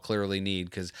we all clearly need.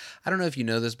 Because I don't know if you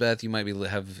know this, Beth, you might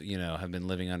have been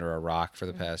living under a rock for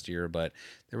the past year, but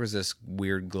there was this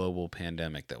weird global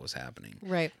pandemic that was happening.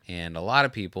 Right. And a lot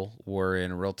of people were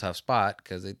in a real tough spot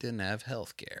because they didn't have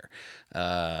health care.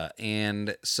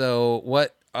 And so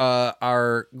what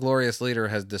our glorious leader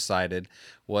has decided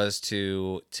was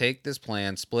to take this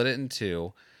plan, split it in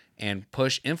two, and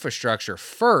push infrastructure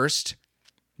first,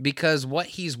 because what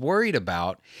he's worried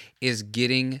about is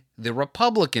getting the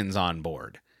Republicans on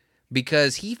board,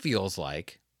 because he feels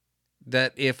like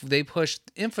that if they push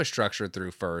infrastructure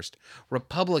through first,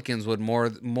 Republicans would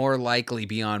more likely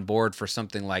be on board for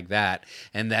something like that,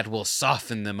 and that will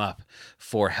soften them up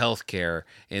for health care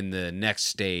in the next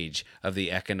stage of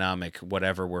the economic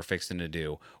whatever we're fixing to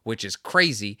do, which is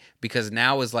crazy, because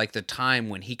now is like the time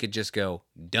when he could just go,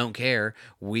 don't care,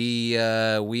 we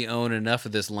own enough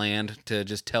of this land to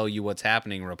just tell you what's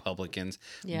happening, Republicans.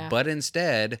 Yeah. But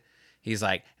instead, he's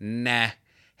like, nah,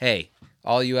 hey,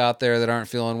 all you out there that aren't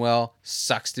feeling well,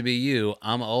 sucks to be you.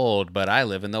 I'm old, but I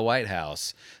live in the White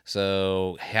House.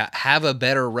 So have a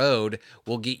better road.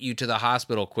 We'll get you to the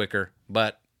hospital quicker,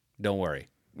 but don't worry.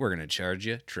 We're going to charge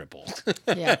you triple.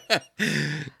 Yeah.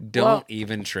 Don't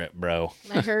even trip, bro.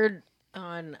 I heard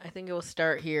on, I think it will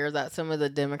start here, that some of the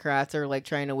Democrats are like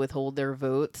trying to withhold their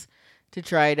votes to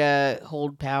try to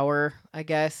hold power, I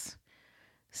guess.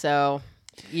 So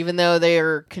even though they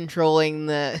are controlling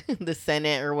the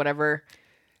Senate or whatever,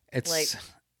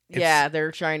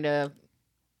 they're trying to.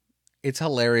 It's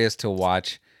hilarious to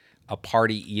watch a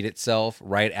party eat itself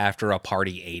right after a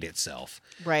party ate itself.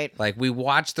 Right. Like, we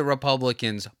watch the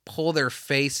Republicans pull their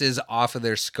faces off of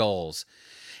their skulls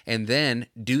and then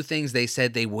do things they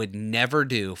said they would never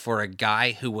do for a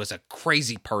guy who was a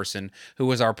crazy person, who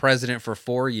was our president for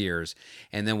 4 years.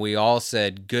 And then we all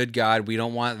said, good God, we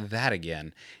don't want that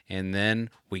again. And then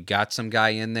we got some guy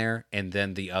in there, and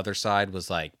then the other side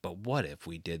was like, but what if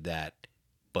we did that,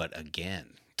 but again?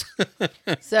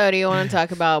 So do you want to talk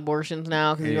about abortions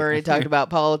now? Because we already talked about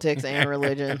politics and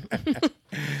religion.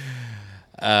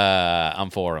 I'm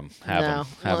for them. Have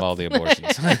all the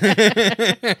abortions.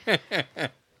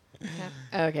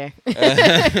 Okay.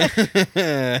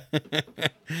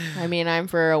 I mean, I'm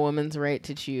for a woman's right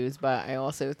to choose, but I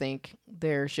also think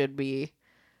there should be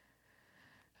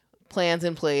plans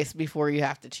in place before you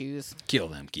have to choose. Kill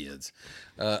them kids.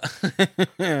 All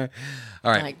right.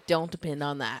 Like, don't depend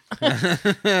on that.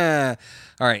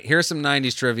 All right. Here's some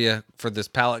 90s trivia for this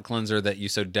palate cleanser that you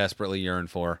so desperately yearn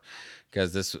for,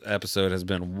 because this episode has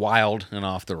been wild and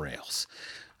off the rails.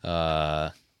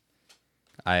 I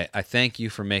thank you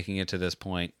for making it to this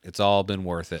point. It's all been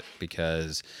worth it,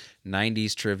 because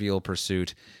 90s Trivial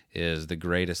Pursuit is the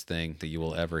greatest thing that you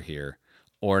will ever hear.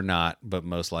 Or not, but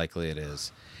most likely it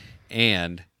is.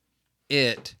 And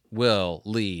it will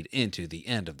lead into the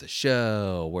end of the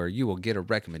show, where you will get a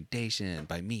recommendation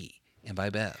by me and by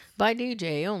Beth. By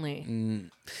DJ only.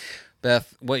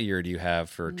 Beth, what year do you have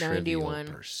for 91. Trivial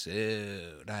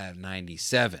Pursuit? I have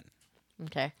 97.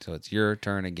 Okay. So it's your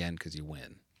turn again, because you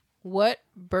win. What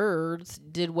birds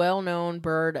did well-known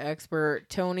bird expert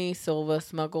Tony Silva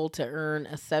smuggle to earn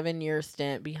a 7-year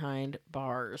stint behind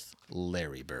bars?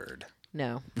 Larry Bird.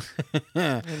 No.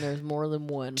 And there's more than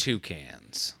one.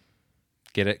 Toucans.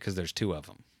 Get it? Because there's two of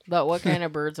them. But what kind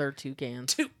of birds are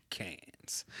toucans?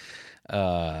 Toucans.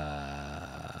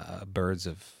 Birds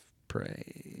of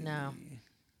prey. No.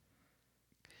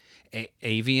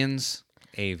 Avians?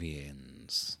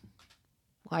 Avians.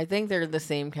 Well, I think they're the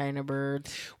same kind of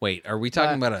birds. Wait, are we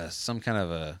talking about some kind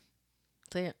of a...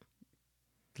 Say it.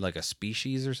 Like a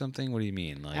species or something? What do you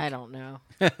mean? Like, I don't know.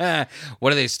 What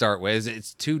do they start with?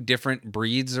 It's two different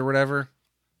breeds or whatever?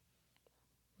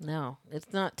 No,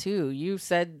 it's not two. You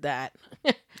said that.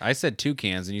 I said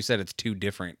toucans, and you said it's two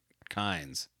different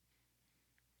kinds.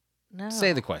 No.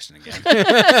 Say the question again.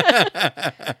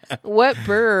 What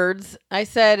birds? I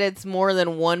said it's more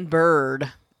than one bird.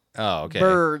 Oh, okay.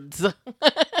 Birds.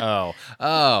 Oh.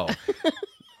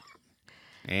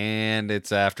 And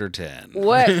it's after 10.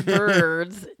 What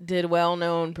birds did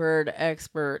well-known bird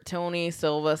expert Tony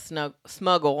Silva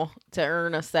smuggle to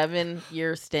earn a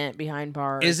 7-year stint behind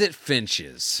bars? Is it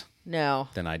finches? No.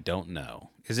 Then I don't know.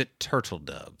 Is it turtle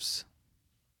doves?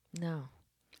 No.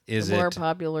 Is a more it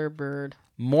popular bird?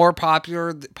 More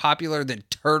popular than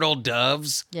turtle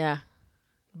doves? Yeah.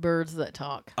 Birds that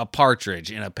talk. A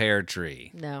partridge in a pear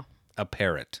tree. No. A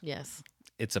parrot. Yes.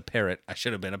 It's a parrot. I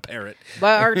should have been a parrot.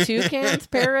 But are toucans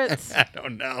parrots? I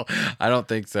don't know. I don't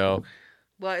think so.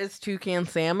 Well, is Toucan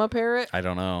Sam a parrot? I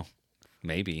don't know.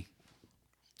 Maybe.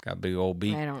 Got big old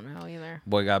beak. I don't know either.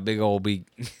 Boy got big old beak.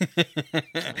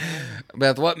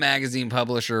 Beth, what magazine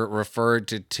publisher referred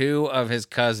to 2 of his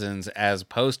cousins as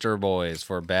poster boys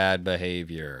for bad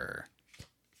behavior?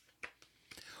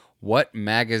 What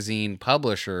magazine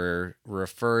publisher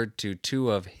referred to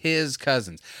 2 of his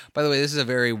cousins? By the way, this is a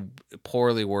very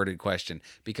poorly worded question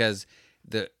because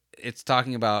it's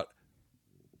talking about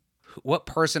what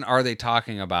person are they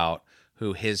talking about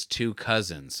who his 2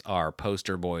 cousins are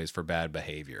poster boys for bad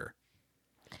behavior.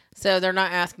 So they're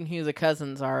not asking who the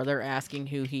cousins are. They're asking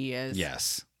who he is.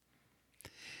 Yes.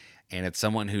 And it's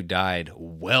someone who died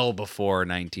well before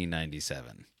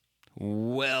 1997.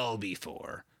 Well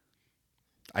before.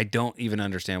 I don't even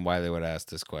understand why they would ask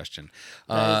this question.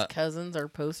 His cousins are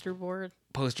poster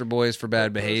boys for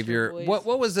bad behavior. What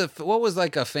was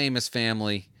like a famous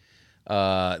family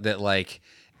that like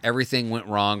everything went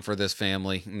wrong for this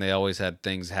family, and they always had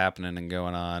things happening and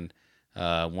going on.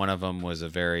 One of them was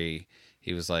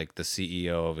he was like the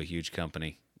CEO of a huge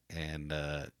company, and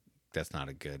that's not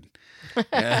a good.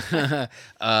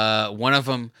 One of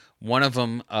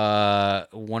them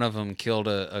killed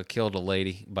a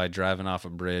lady by driving off a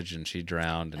bridge, and she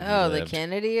drowned. And oh, the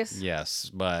Kennedys? Yes,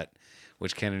 but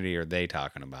which Kennedy are they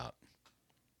talking about?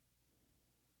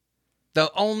 The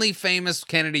only famous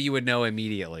Kennedy you would know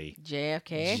immediately.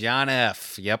 JFK? John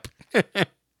F. Yep.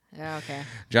 Yeah, okay.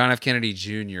 John F. Kennedy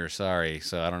Jr., sorry.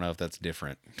 So I don't know if that's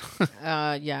different.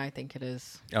 Yeah, I think it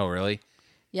is. Oh, really?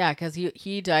 Yeah, because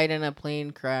he died in a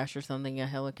plane crash or something, a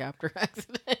helicopter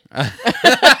accident.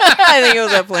 I think it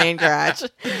was a plane crash.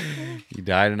 He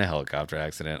died in a helicopter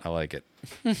accident. I like it.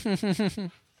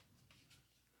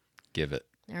 Give it.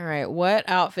 All right. What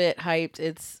outfit hyped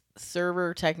its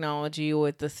server technology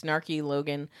with the snarky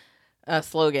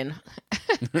slogan?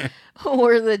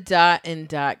 Or the ... and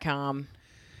 .com?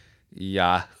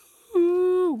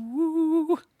 Yahoo.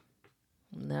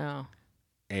 No.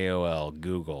 AOL,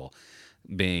 Google,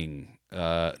 Bing,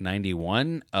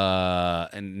 91,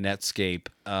 and Netscape.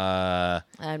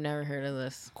 I've never heard of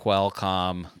this.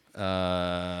 Qualcomm.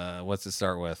 What's it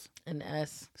start with? An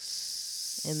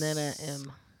S. And then an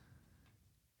M.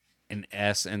 An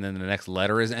S, and then the next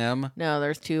letter is M? No,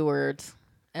 there's 2 words.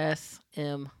 S,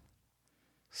 M.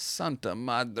 Santa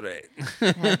Madre.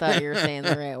 I thought you were saying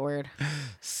the right word.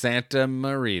 Santa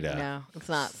Marita. No, it's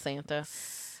not Santa.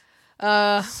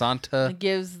 Santa. It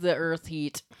gives the earth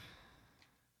heat.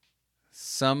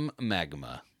 Some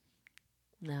magma.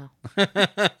 No.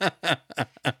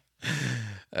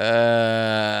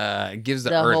 Gives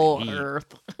the earth whole heat.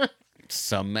 earth.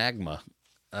 Some magma.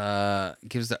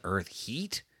 Gives the earth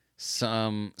heat.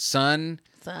 Some sun.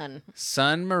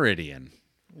 Sun meridian.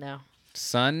 No.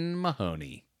 Sun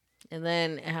Mahoney. And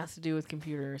then it has to do with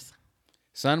computers.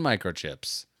 Sun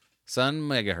microchips. Sun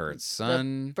megahertz.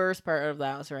 Sun. The first part of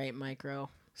that was right,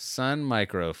 micro. Sun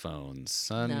microphones.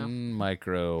 Sun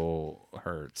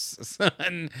microhertz.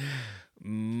 Sun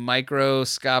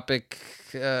microscopic.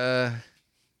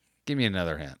 Give me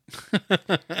another hint.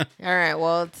 All right.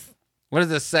 Well, it's. What does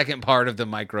the second part of the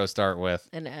micro start with?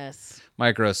 An S.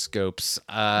 Microscopes.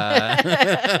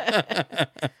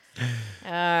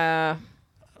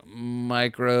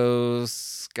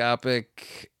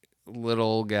 Microscopic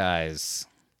little guys.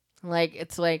 Like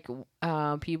it's like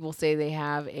people say they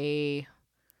have a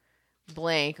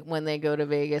blank when they go to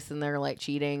Vegas and they're like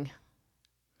cheating.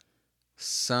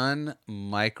 Sun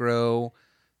micro.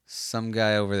 Some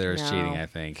guy over there is cheating, I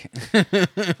think.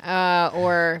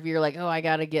 Or if you're like, oh, I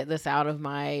got to get this out of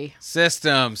my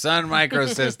system, Sun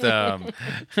Microsystem.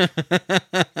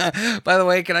 By the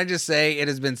way, can I just say it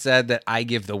has been said that I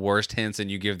give the worst hints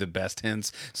and you give the best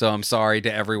hints. So I'm sorry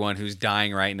to everyone who's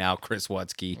dying right now, Chris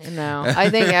Wutsky. No, I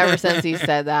think ever since he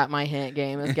said that, my hint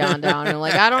game has gone down. I'm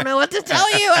like, I don't know what to tell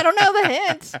you. I don't know the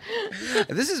hints.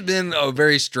 This has been a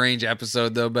very strange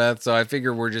episode, though, Beth. So I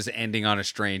figure we're just ending on a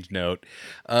strange note.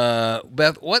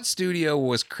 Beth, what studio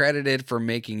was credited for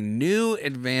making new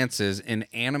advances in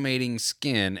animating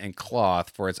skin and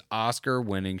cloth for its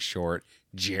Oscar-winning short,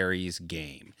 Jerry's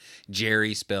Game?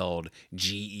 Jerry spelled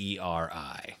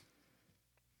Geri.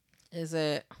 Is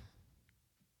it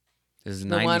this is the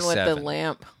 97. one with the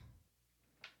lamp?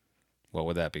 What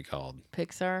would that be called?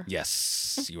 Pixar?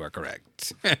 Yes, you are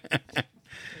correct.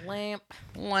 Lamp.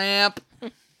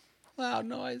 Loud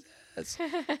noises.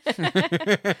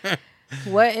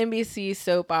 What NBC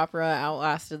soap opera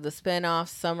outlasted the spinoff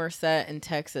Somerset in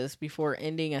Texas before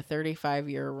ending a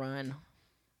 35-year run?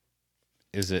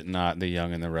 Is it not The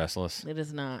Young and the Restless? It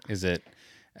is not. Is it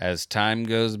As Time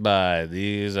Goes By,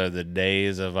 These Are the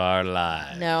Days of Our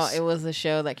Lives? No, it was the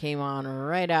show that came on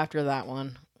right after that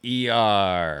one.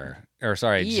 ER. Or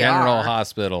sorry, ER. General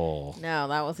Hospital. No,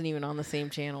 that wasn't even on the same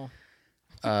channel.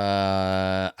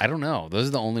 I don't know. Those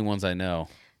are the only ones I know.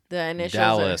 The initials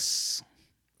Dallas.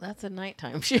 That's a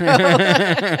nighttime show.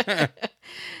 The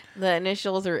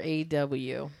initials are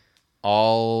AW.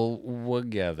 All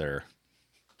Together.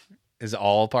 Is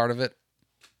all part of it?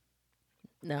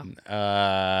 No.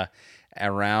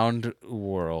 Around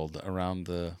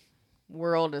the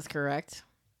world is correct.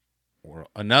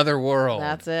 Another World.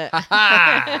 That's it.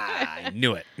 I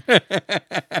knew it.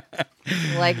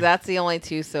 Like, that's the only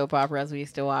two soap operas we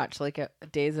used to watch, like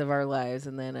Days of Our Lives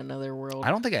and then Another World. I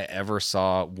don't think I ever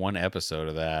saw one episode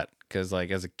of that because, like,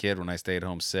 as a kid when I stayed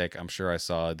home sick, I'm sure I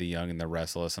saw The Young and the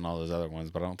Restless and all those other ones,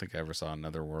 but I don't think I ever saw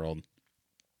Another World.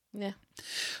 Yeah.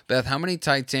 Beth, how many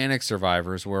Titanic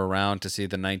survivors were around to see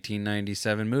the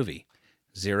 1997 movie?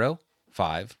 0,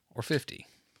 5, or 50?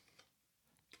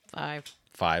 5.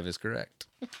 5 is correct.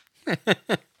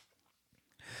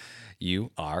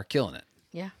 You are killing it.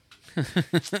 Yeah.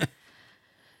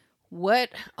 What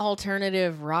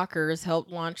alternative rockers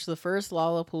helped launch the first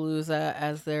Lollapalooza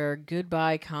as their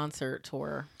goodbye concert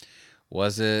tour?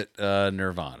 Was it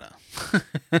Nirvana?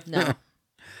 No.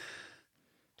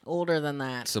 Older than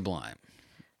that. Sublime.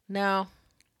 No.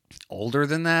 Older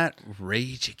than that?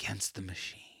 Rage Against the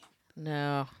Machine.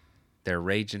 No. They're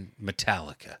raging.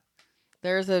 Metallica.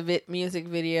 There's a music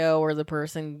video where the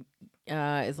person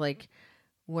is like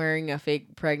wearing a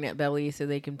fake pregnant belly so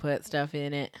they can put stuff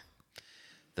in it.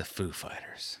 The Foo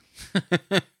Fighters.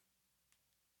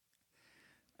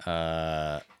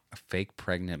 A fake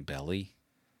pregnant belly?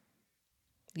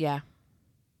 Yeah.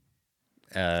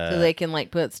 So they can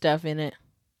like put stuff in it.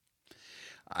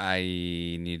 I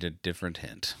need a different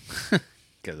hint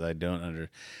because I don't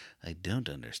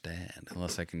understand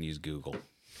unless I can use Google.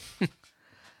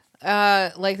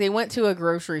 Like they went to a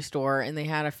grocery store and they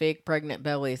had a fake pregnant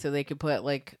belly so they could put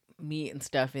like meat and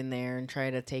stuff in there and try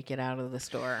to take it out of the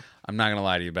store. I'm not gonna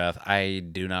lie to you, Beth. I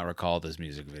do not recall this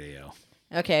music video.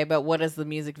 Okay, but what is the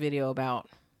music video about?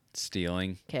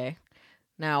 Stealing. Okay.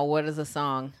 Now, what is the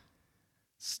song?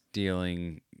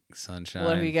 Stealing Sunshine.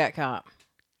 What have you got, Cop?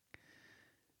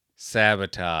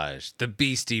 Sabotage. The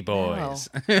Beastie Boys.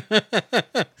 No.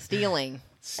 Stealing.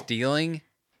 Stealing?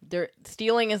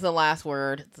 Stealing is the last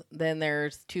word. Then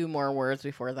there's 2 more words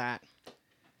before that.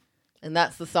 And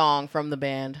that's the song from the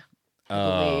band,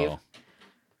 I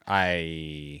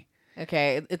believe.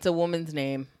 Okay, it's a woman's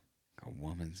name. A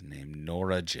woman's name.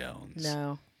 Nora Jones.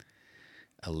 No.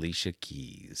 Alicia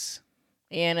Keys.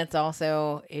 And it's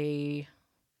also it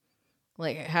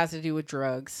has to do with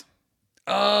drugs.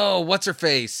 Oh, what's her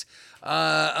face?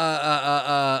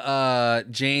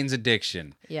 Jane's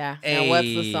Addiction. Yeah. Now, what's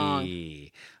the song?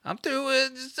 I'm through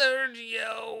with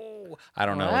Sergio. I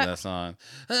don't know that song.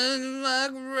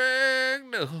 I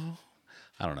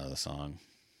don't know the song.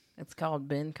 It's called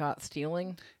Been Caught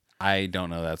Stealing. I don't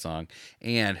know that song.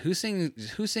 And who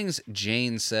sings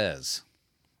Jane Says?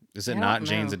 Is it not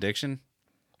Jane's Addiction?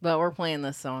 But we're playing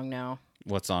this song now.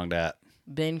 What song that?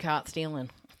 Been Caught Stealing.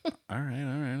 All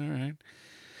right.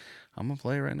 I'm going to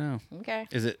play it right now. Okay.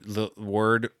 Is it the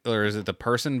word, or is it the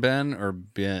person Ben, or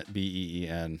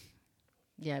B-E-E-N?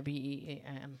 Yeah,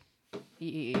 B-E-E-N.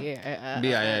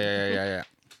 Yeah.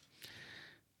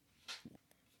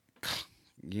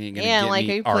 You ain't gonna yeah, get like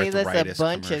me I play this a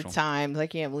bunch commercial. of times. I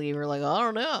can't believe we're like, I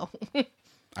don't know.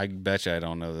 I bet you I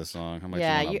don't know this song. How much?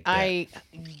 Yeah, I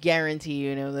guarantee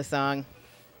you know the song.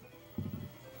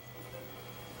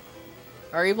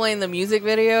 Are you playing the music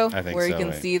video? I think where so, you can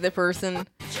wait. see the person?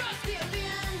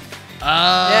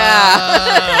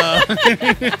 Yeah.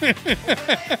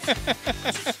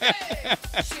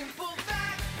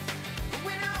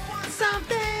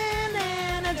 Something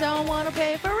and I don't want to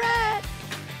pay for it.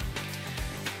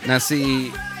 Now see,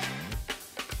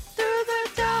 Through the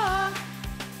door.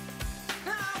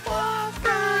 Walk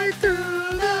right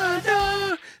through the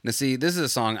door. this is a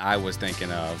song I was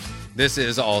thinking of. This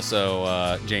is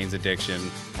also Jane's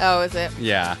Addiction. Oh, is it?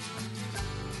 Yeah.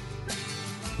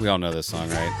 We all know this song,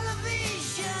 right?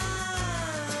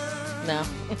 No.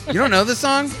 You don't know this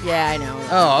song? Yeah, I know.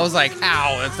 Oh, I was like,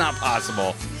 how? That's not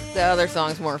possible. The other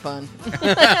song's more fun.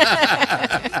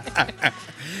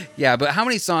 Yeah, but how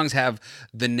many songs have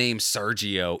the name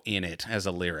Sergio in it as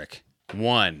a lyric?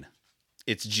 1.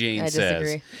 It's Jane I Says.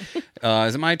 disagree.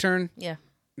 Is it my turn? Yeah.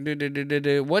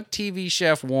 What TV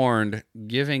chef warned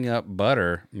giving up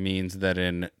butter means that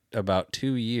in about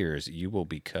 2 years you will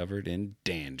be covered in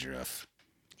dandruff?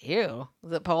 Ew.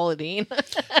 Was it Paula Dean?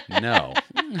 No.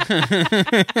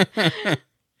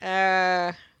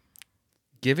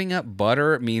 Giving up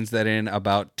butter means that in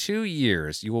about 2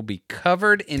 years you will be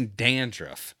covered in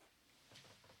dandruff.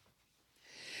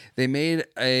 They made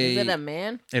a. Is it a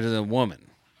man? It is a woman.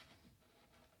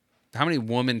 How many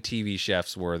woman TV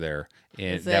chefs were there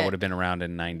that would have been around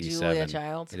in 97? Julia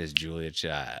Childs? It is Julia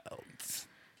Childs.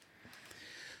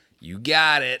 You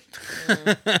got it.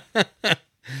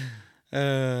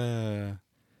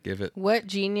 Give it. What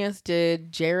genius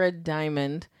did Jared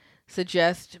Diamond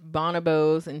suggest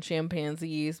bonobos and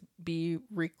chimpanzees be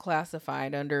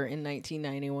reclassified under in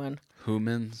 1991?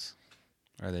 Humans?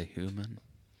 Are they human?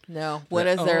 No. What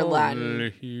is their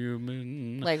Latin?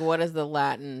 Human. Like, what is the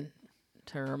Latin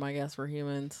term, I guess, for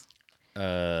humans?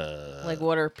 Like,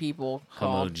 what are people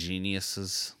called?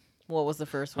 Homogeneuses. What was the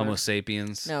first word? Homo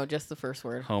sapiens. No, just the first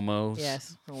word. Homos.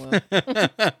 Yes. Homo.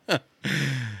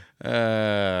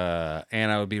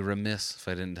 And I would be remiss if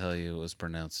I didn't tell you it was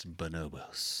pronounced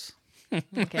bonobos.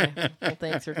 Okay. Well,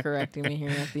 thanks for correcting me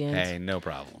here at the end. Hey, no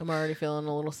problem. I'm already feeling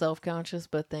a little self-conscious,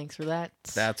 but thanks for that.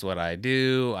 That's what I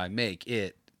do. I make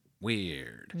it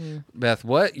weird. Mm. Beth,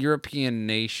 what European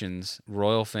nation's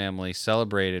royal family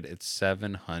celebrated its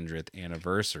 700th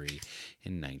anniversary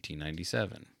in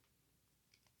 1997?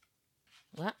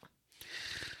 What?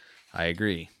 I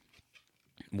agree.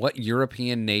 What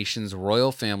European nation's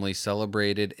royal family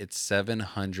celebrated its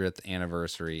 700th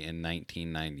anniversary in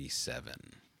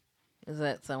 1997? Is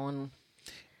that someone?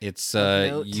 It's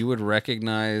note? you would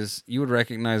recognize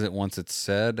it once it's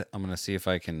said. I'm going to see if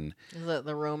I can. Is it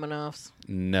the Romanovs?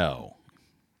 No.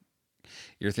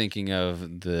 You're thinking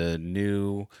of the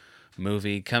new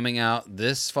movie coming out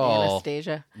this fall.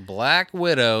 Anastasia. Black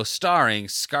Widow, starring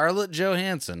Scarlett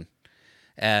Johansson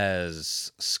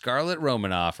as Scarlett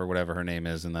Romanoff or whatever her name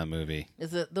is in that movie.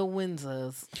 Is it the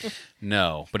Windsors?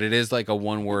 No, but it is like a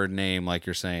one-word name, like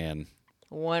you're saying.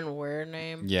 One word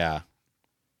name? Yeah.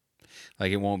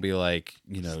 Like it won't be like,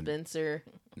 Spencer.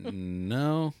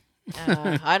 No.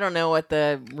 I don't know what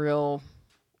the real.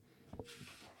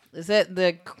 Is it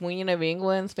the Queen of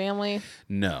England's family?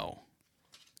 No.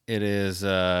 It is.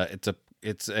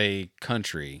 It's a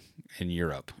country in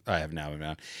Europe. I have now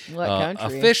been. What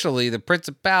country? Officially, the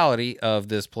principality of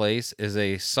this place is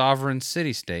a sovereign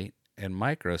city-state and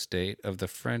microstate of the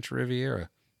French Riviera,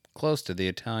 close to the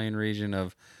Italian region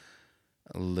of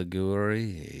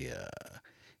Liguria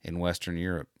in Western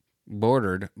Europe,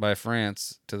 bordered by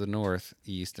France to the north,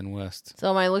 east, and west.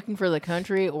 So am I looking for the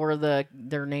country or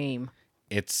their name?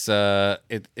 It's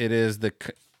it is the.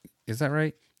 Is that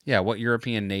right? Yeah. What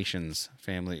European nation's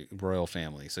royal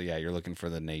family? So yeah, you're looking for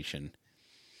the nation.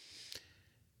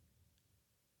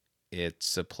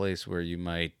 It's a place where you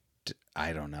might.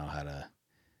 I don't know how to.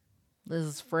 This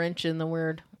is French in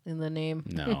the name.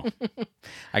 No.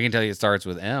 I can tell you it starts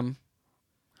with M.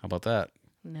 How about that?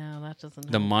 No, that doesn't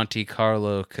help. The Monte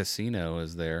Carlo Casino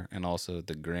is there, and also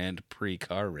the Grand Prix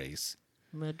car race.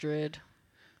 Madrid.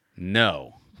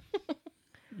 No.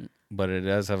 But it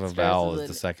does have a vowel as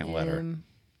the second letter.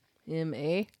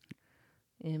 M-A?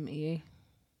 M-E?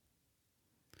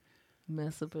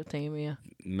 Mesopotamia.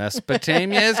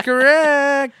 Mesopotamia is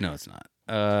correct. No, it's not.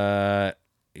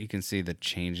 You can see the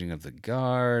changing of the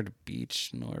guard,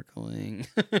 beach snorkeling.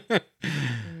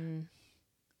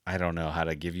 I don't know how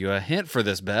to give you a hint for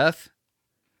this, Beth.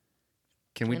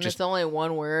 Can we just? It's only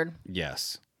one word.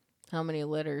 Yes. How many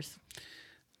letters?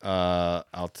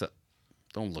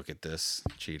 Don't look at this,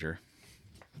 cheater.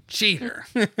 Cheater.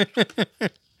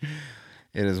 It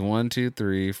is 1, 2,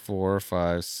 3, 4,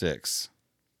 5, 6.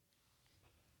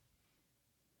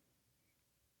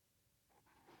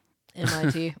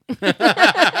 MIT.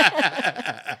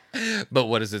 But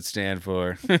what does it stand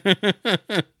for?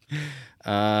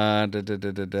 I don't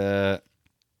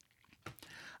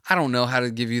know how to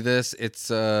give you this.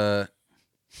 It's okay,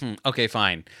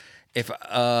 fine. If you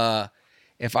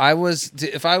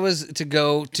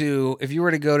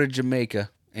were to go to Jamaica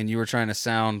and you were trying to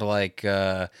sound like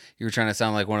one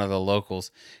of the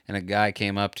locals, and a guy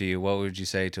came up to you, what would you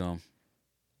say to him?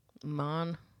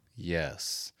 Man.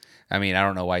 Yes. I mean, I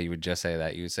don't know why you would just say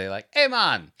that. You would say like, "Hey,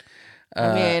 man."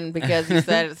 I mean, because you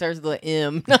said it starts with an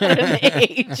M, not an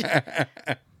H.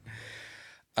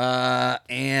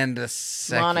 And the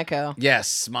second. Monaco.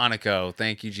 Yes, Monaco.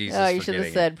 Thank you, Jesus. Oh, you should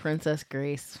have said Princess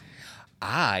Grace.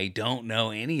 I don't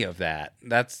know any of that.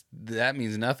 That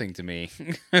means nothing to me.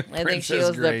 I think she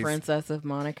was the Princess of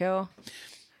Monaco.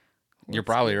 You're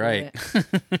probably right.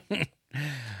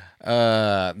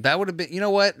 That would have been. You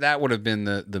know what? That would have been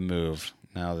the move.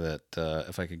 Now that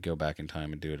if I could go back in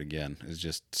time and do it again, is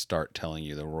just start telling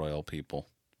you the royal people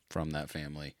from that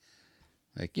family,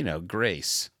 like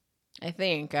Grace. I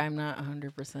think I'm not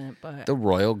 100%, but the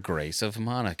Royal Grace of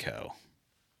Monaco.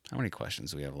 How many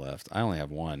questions do we have left? I only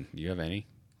have one. Do you have any?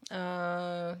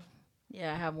 Yeah,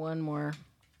 I have one more.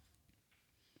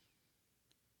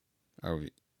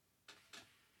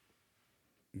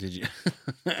 Did you?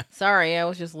 Sorry, I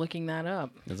was just looking that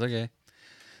up. It's okay.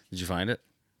 Did you find it?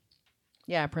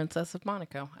 Yeah, Princess of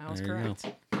Monaco. I was There you correct.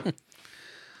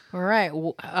 All right.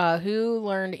 Who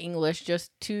learned English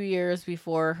just 2 years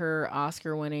before her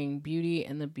Oscar-winning Beauty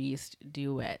and the Beast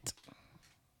duet?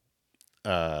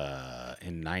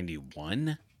 In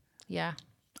 91? Yeah.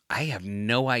 I have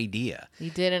no idea. He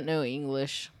didn't know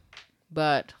English,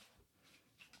 but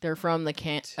they're from the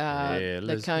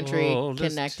country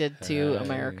connected to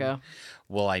America.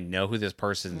 Well, I know who this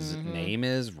person's name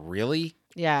is. Really?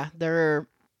 Yeah, they're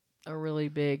a really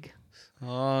big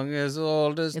song as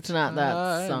old as It's not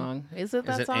that song. Is it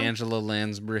that song? Is it song? Angela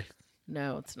Lansbury?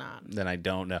 No, it's not. Then I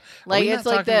don't know. Like, Are we it's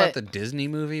not like talking about the Disney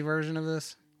movie version of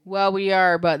this? Well, we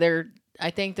are, but I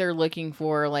think they're looking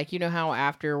for, like, you know how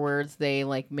afterwards they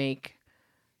redo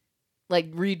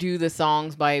the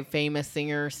songs by famous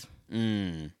singers.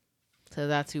 So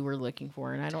that's who we're looking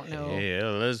for, and I don't know.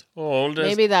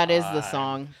 Maybe that is the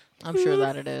song. I'm sure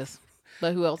that it is.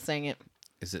 But who else sang it?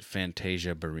 Is it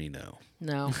Fantasia Barrino?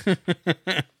 No.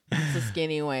 It's a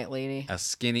skinny white lady. A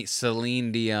skinny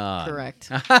Celine Dion. Correct.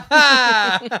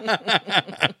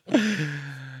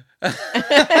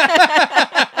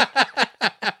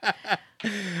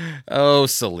 Oh,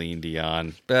 Celine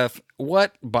Dion. Beth,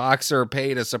 what boxer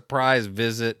paid a surprise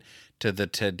visit to the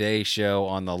Today Show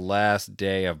on the last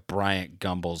day of Bryant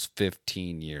Gumbel's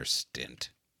 15-year stint?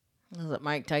 Is it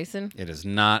Mike Tyson? It is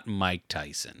not Mike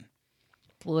Tyson.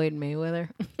 Floyd Mayweather?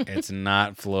 It's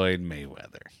not Floyd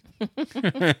Mayweather.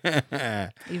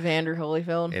 Evander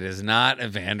Holyfield? It is not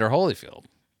Evander Holyfield.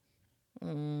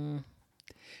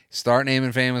 Start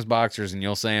naming famous boxers and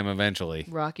you'll say them eventually.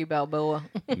 Rocky Balboa.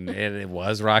 It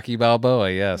was Rocky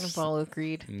Balboa, yes. Apollo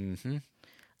Creed. Mm-hmm.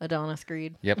 Adonis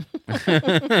Creed. Yep.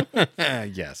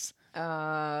 Yes.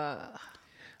 I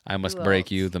Must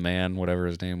Break You, the man, whatever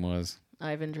his name was.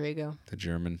 Ivan Drago. The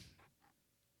German.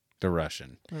 The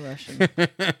Russian. The Russian.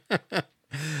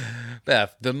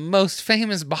 Beth, the most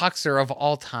famous boxer of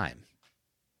all time.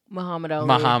 Muhammad Ali.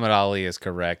 Muhammad Ali is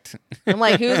correct. I'm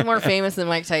like, who's more famous than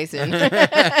Mike Tyson?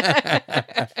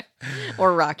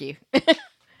 Or Rocky?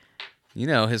 You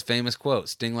know, his famous quote,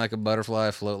 sting like a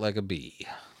butterfly, float like a bee.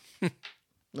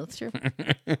 That's true.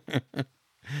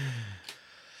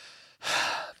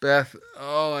 Beth,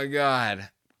 oh my God.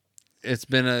 It's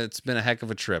been a heck of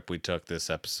a trip we took this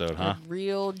episode, huh? A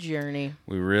real journey.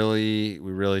 We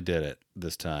really did it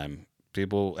this time.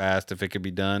 People asked if it could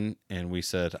be done, and we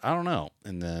said, I don't know.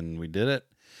 And then we did it,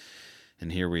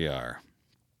 and here we are.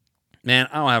 Man,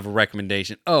 I don't have a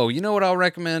recommendation. Oh, you know what I'll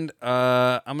recommend?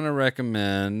 I'm going to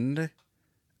recommend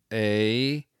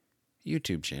a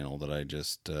YouTube channel that I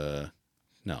just...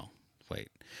 No, wait.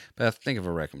 Beth, think of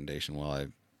a recommendation while I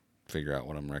figure out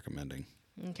what I'm recommending.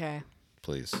 Okay.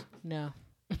 Please. No.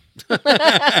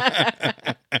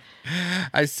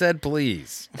 I said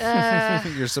please.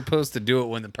 You're supposed to do it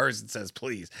when the person says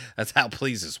please. That's how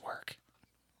pleases work.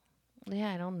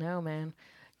 Yeah, I don't know, man.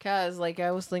 Cause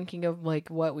I was thinking of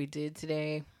what we did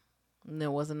today, and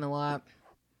there wasn't a lot.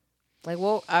 I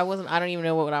don't even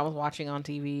know what I was watching on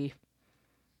TV.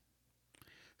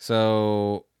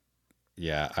 So,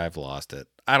 yeah, I've lost it.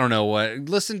 I don't know what.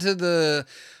 Listen to the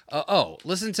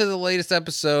latest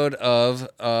episode of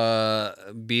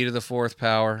Beat of the Fourth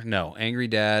Power. No, Angry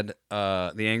Dad,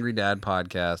 the Angry Dad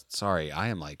podcast. Sorry, I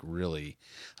am really,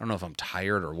 I don't know if I'm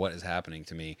tired or what is happening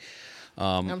to me.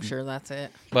 I'm sure that's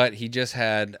it. But he just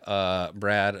had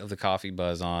Brad of the Coffee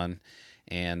Buzz on,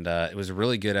 and it was a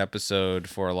really good episode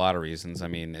for a lot of reasons. I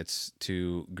mean, it's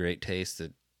two great tastes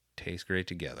that taste great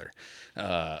together.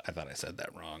 I thought I said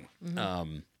that wrong.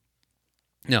 Mm-hmm.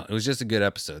 No, it was just a good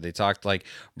episode. They talked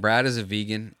Brad is a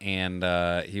vegan, and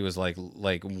he was like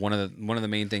one of the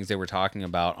main things they were talking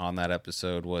about on that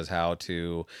episode was how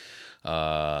to.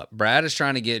 Brad is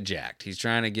trying to get jacked. He's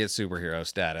trying to get superhero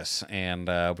status, and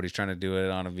but he's trying to do it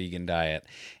on a vegan diet.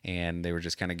 And they were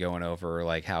just kind of going over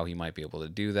how he might be able to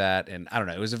do that. And I don't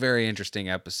know. It was a very interesting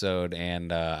episode,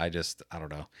 and I don't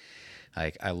know.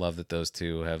 I love that those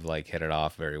two have hit it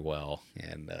off very well,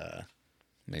 and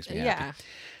makes me happy. Yeah.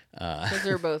 Because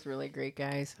they're both really great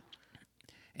guys.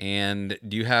 And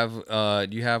do you have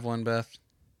one, Beth?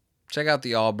 Check out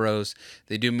the All Bros.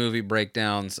 They do movie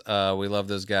breakdowns. We love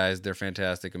those guys. They're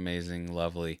fantastic, amazing,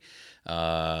 lovely.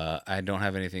 I don't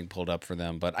have anything pulled up for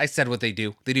them, but I said what they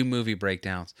do. They do movie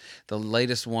breakdowns. The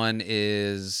latest one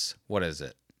is, what is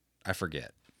it? I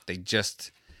forget.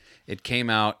 It came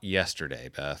out yesterday,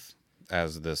 Beth,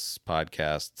 as this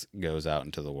podcast goes out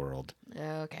into the world.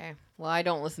 Okay. Well, I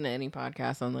don't listen to any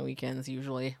podcasts on the weekends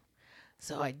usually,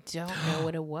 so I don't know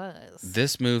what it was.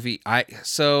 This movie,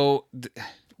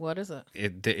 What is it?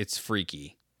 It's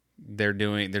Freaky. They're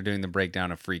doing the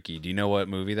breakdown of Freaky. Do you know what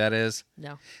movie that is?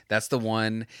 No. That's the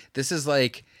one. This is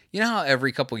like, you know how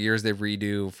every couple years they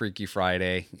redo Freaky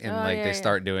Friday and they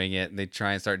start doing it and they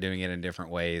try and start doing it in different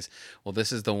ways. Well,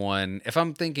 this is the one, if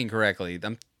I'm thinking correctly,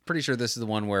 I'm pretty sure this is the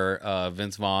one where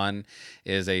Vince Vaughn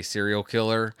is a serial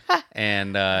killer and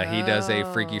he does a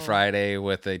Freaky Friday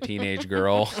with a teenage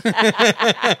girl.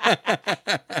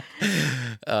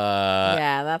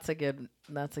 Yeah, that's a good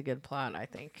plot, I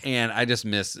think. And I just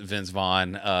miss Vince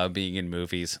Vaughn being in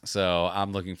movies, so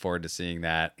I'm looking forward to seeing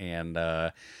that. And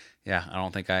yeah, I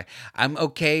don't think I'm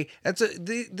okay.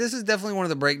 This is definitely one of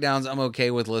the breakdowns I'm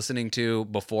okay with listening to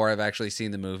before I've actually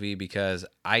seen the movie because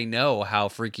I know how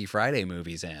Freaky Friday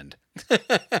movies end.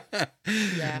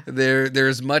 Yeah.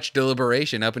 There's much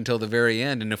deliberation up until the very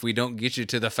end, and if we don't get you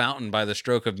to the fountain by the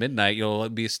stroke of midnight, you'll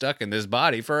be stuck in this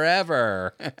body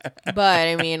forever. But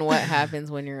I mean, what happens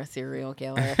when you're a serial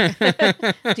killer?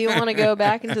 Do you want to go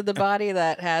back into the body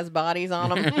that has bodies on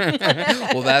them?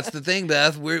 Well, that's the thing,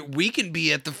 Beth. We can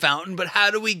be at the fountain, but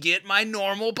how do we get my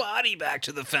normal body back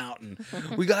to the fountain?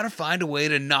 We got to find a way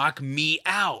to knock me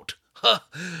out.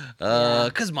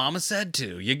 'Cause Mama said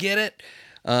to. You get it?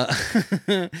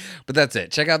 But that's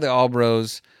it. Check out the All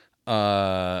Bros.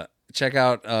 Check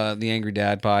out the Angry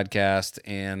Dad podcast,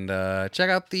 and check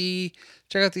out the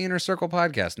Inner Circle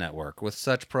Podcast Network with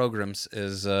such programs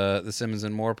as the Simmons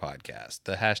and More podcast,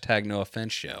 the hashtag No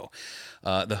Offense Show,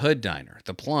 the Hood Diner,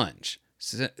 the Plunge.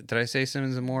 Did I say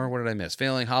Simmons and More? What did I miss?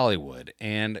 Failing Hollywood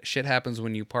and Shit Happens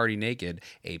When You Party Naked,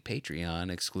 a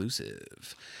Patreon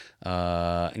exclusive.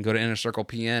 And go to Inner Circle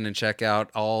PN and check out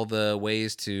all the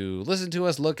ways to listen to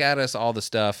us, look at us, all the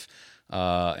stuff,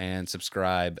 and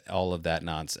subscribe, all of that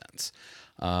nonsense.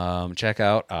 Check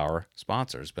out our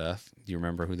sponsors, Beth. Do you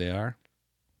remember who they are?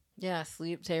 Yeah,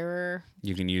 Sleep Terror.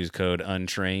 You can use code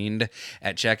UNTRAINED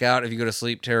at checkout if you go to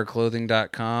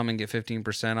sleepterrorclothing.com and get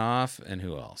 15% off. And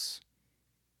who else?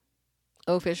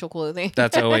 Official Clothing.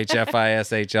 That's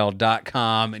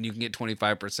ohfishl.com, and you can get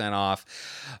 25% off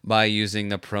by using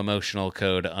the promotional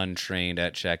code UNTRAINED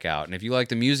at checkout. And if you like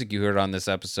the music you heard on this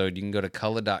episode, you can go to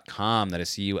cullah.com, that is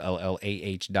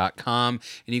cullah.com,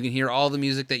 and you can hear all the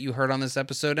music that you heard on this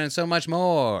episode and so much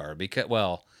more. Because,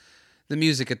 well, the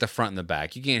music at the front and the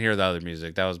back. You can't hear the other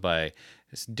music. That was by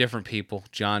different people,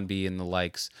 John B. and the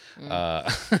likes. But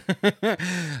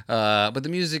the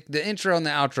music, the intro and the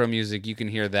outro music, you can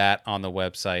hear that on the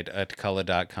website at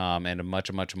cullah.com and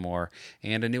much, much more.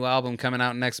 And a new album coming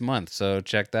out next month. So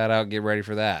check that out. Get ready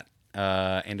for that.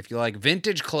 And if you like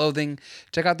vintage clothing,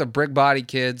 check out the Brick Body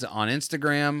Kids on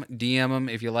Instagram. DM them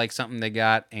if you like something they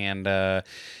got. And you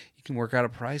can work out a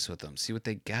price with them. See what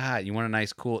they got. You want a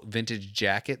nice, cool vintage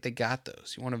jacket? They got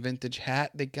those. You want a vintage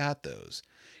hat? They got those.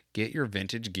 Get your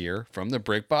vintage gear from the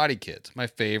Brick Body Kids, my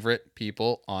favorite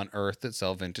people on earth that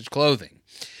sell vintage clothing.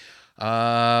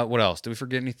 What else? Did we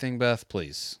forget anything, Beth?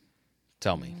 Please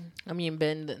tell me. I mean,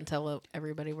 Ben didn't tell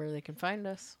everybody where they can find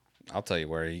us. I'll tell you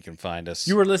where you can find us.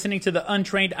 You are listening to The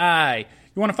Untrained Eye.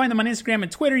 You want to find them on Instagram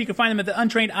and Twitter, you can find them at The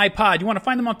Untrained iPod. You want to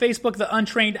find them on Facebook, The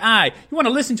Untrained Eye. You want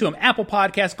to listen to them, Apple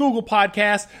Podcasts, Google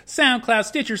Podcasts, SoundCloud,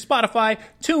 Stitcher, Spotify,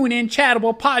 TuneIn,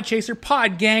 Chattable, Podchaser,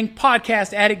 Podgang,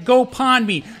 Podcast Addict, Go Pond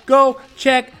Me. Go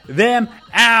check them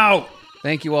out.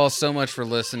 Thank you all so much for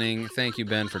listening. Thank you,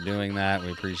 Ben, for doing that.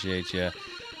 We appreciate you.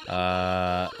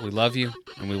 We love you,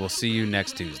 and we will see you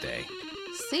next Tuesday.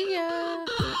 See ya.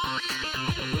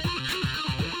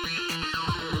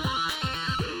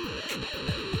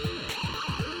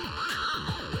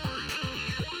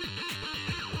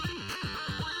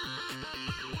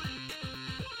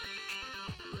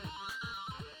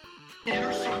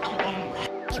 Inner Circle only.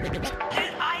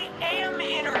 I am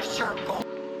Inner Circle.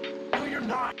 No, you're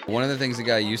not. One of the things the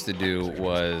guy used to do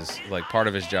was, like, part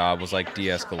of his job was, like,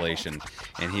 de-escalation.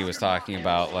 And he was talking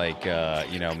about, like,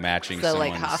 matching So,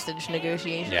 someone's... like, hostage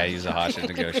negotiation? Yeah, he's a hostage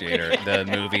negotiator. The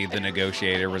movie The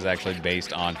Negotiator was actually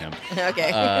based on him.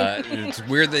 Okay. It's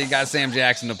weird that he got Sam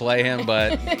Jackson to play him,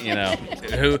 but,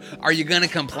 who are you going to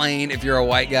complain if you're a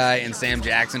white guy and Sam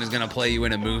Jackson is going to play you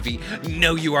in a movie?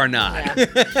 No, you are not.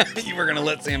 Yeah. You were going to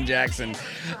let Sam Jackson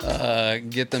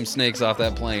get them snakes off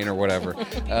that plane or whatever.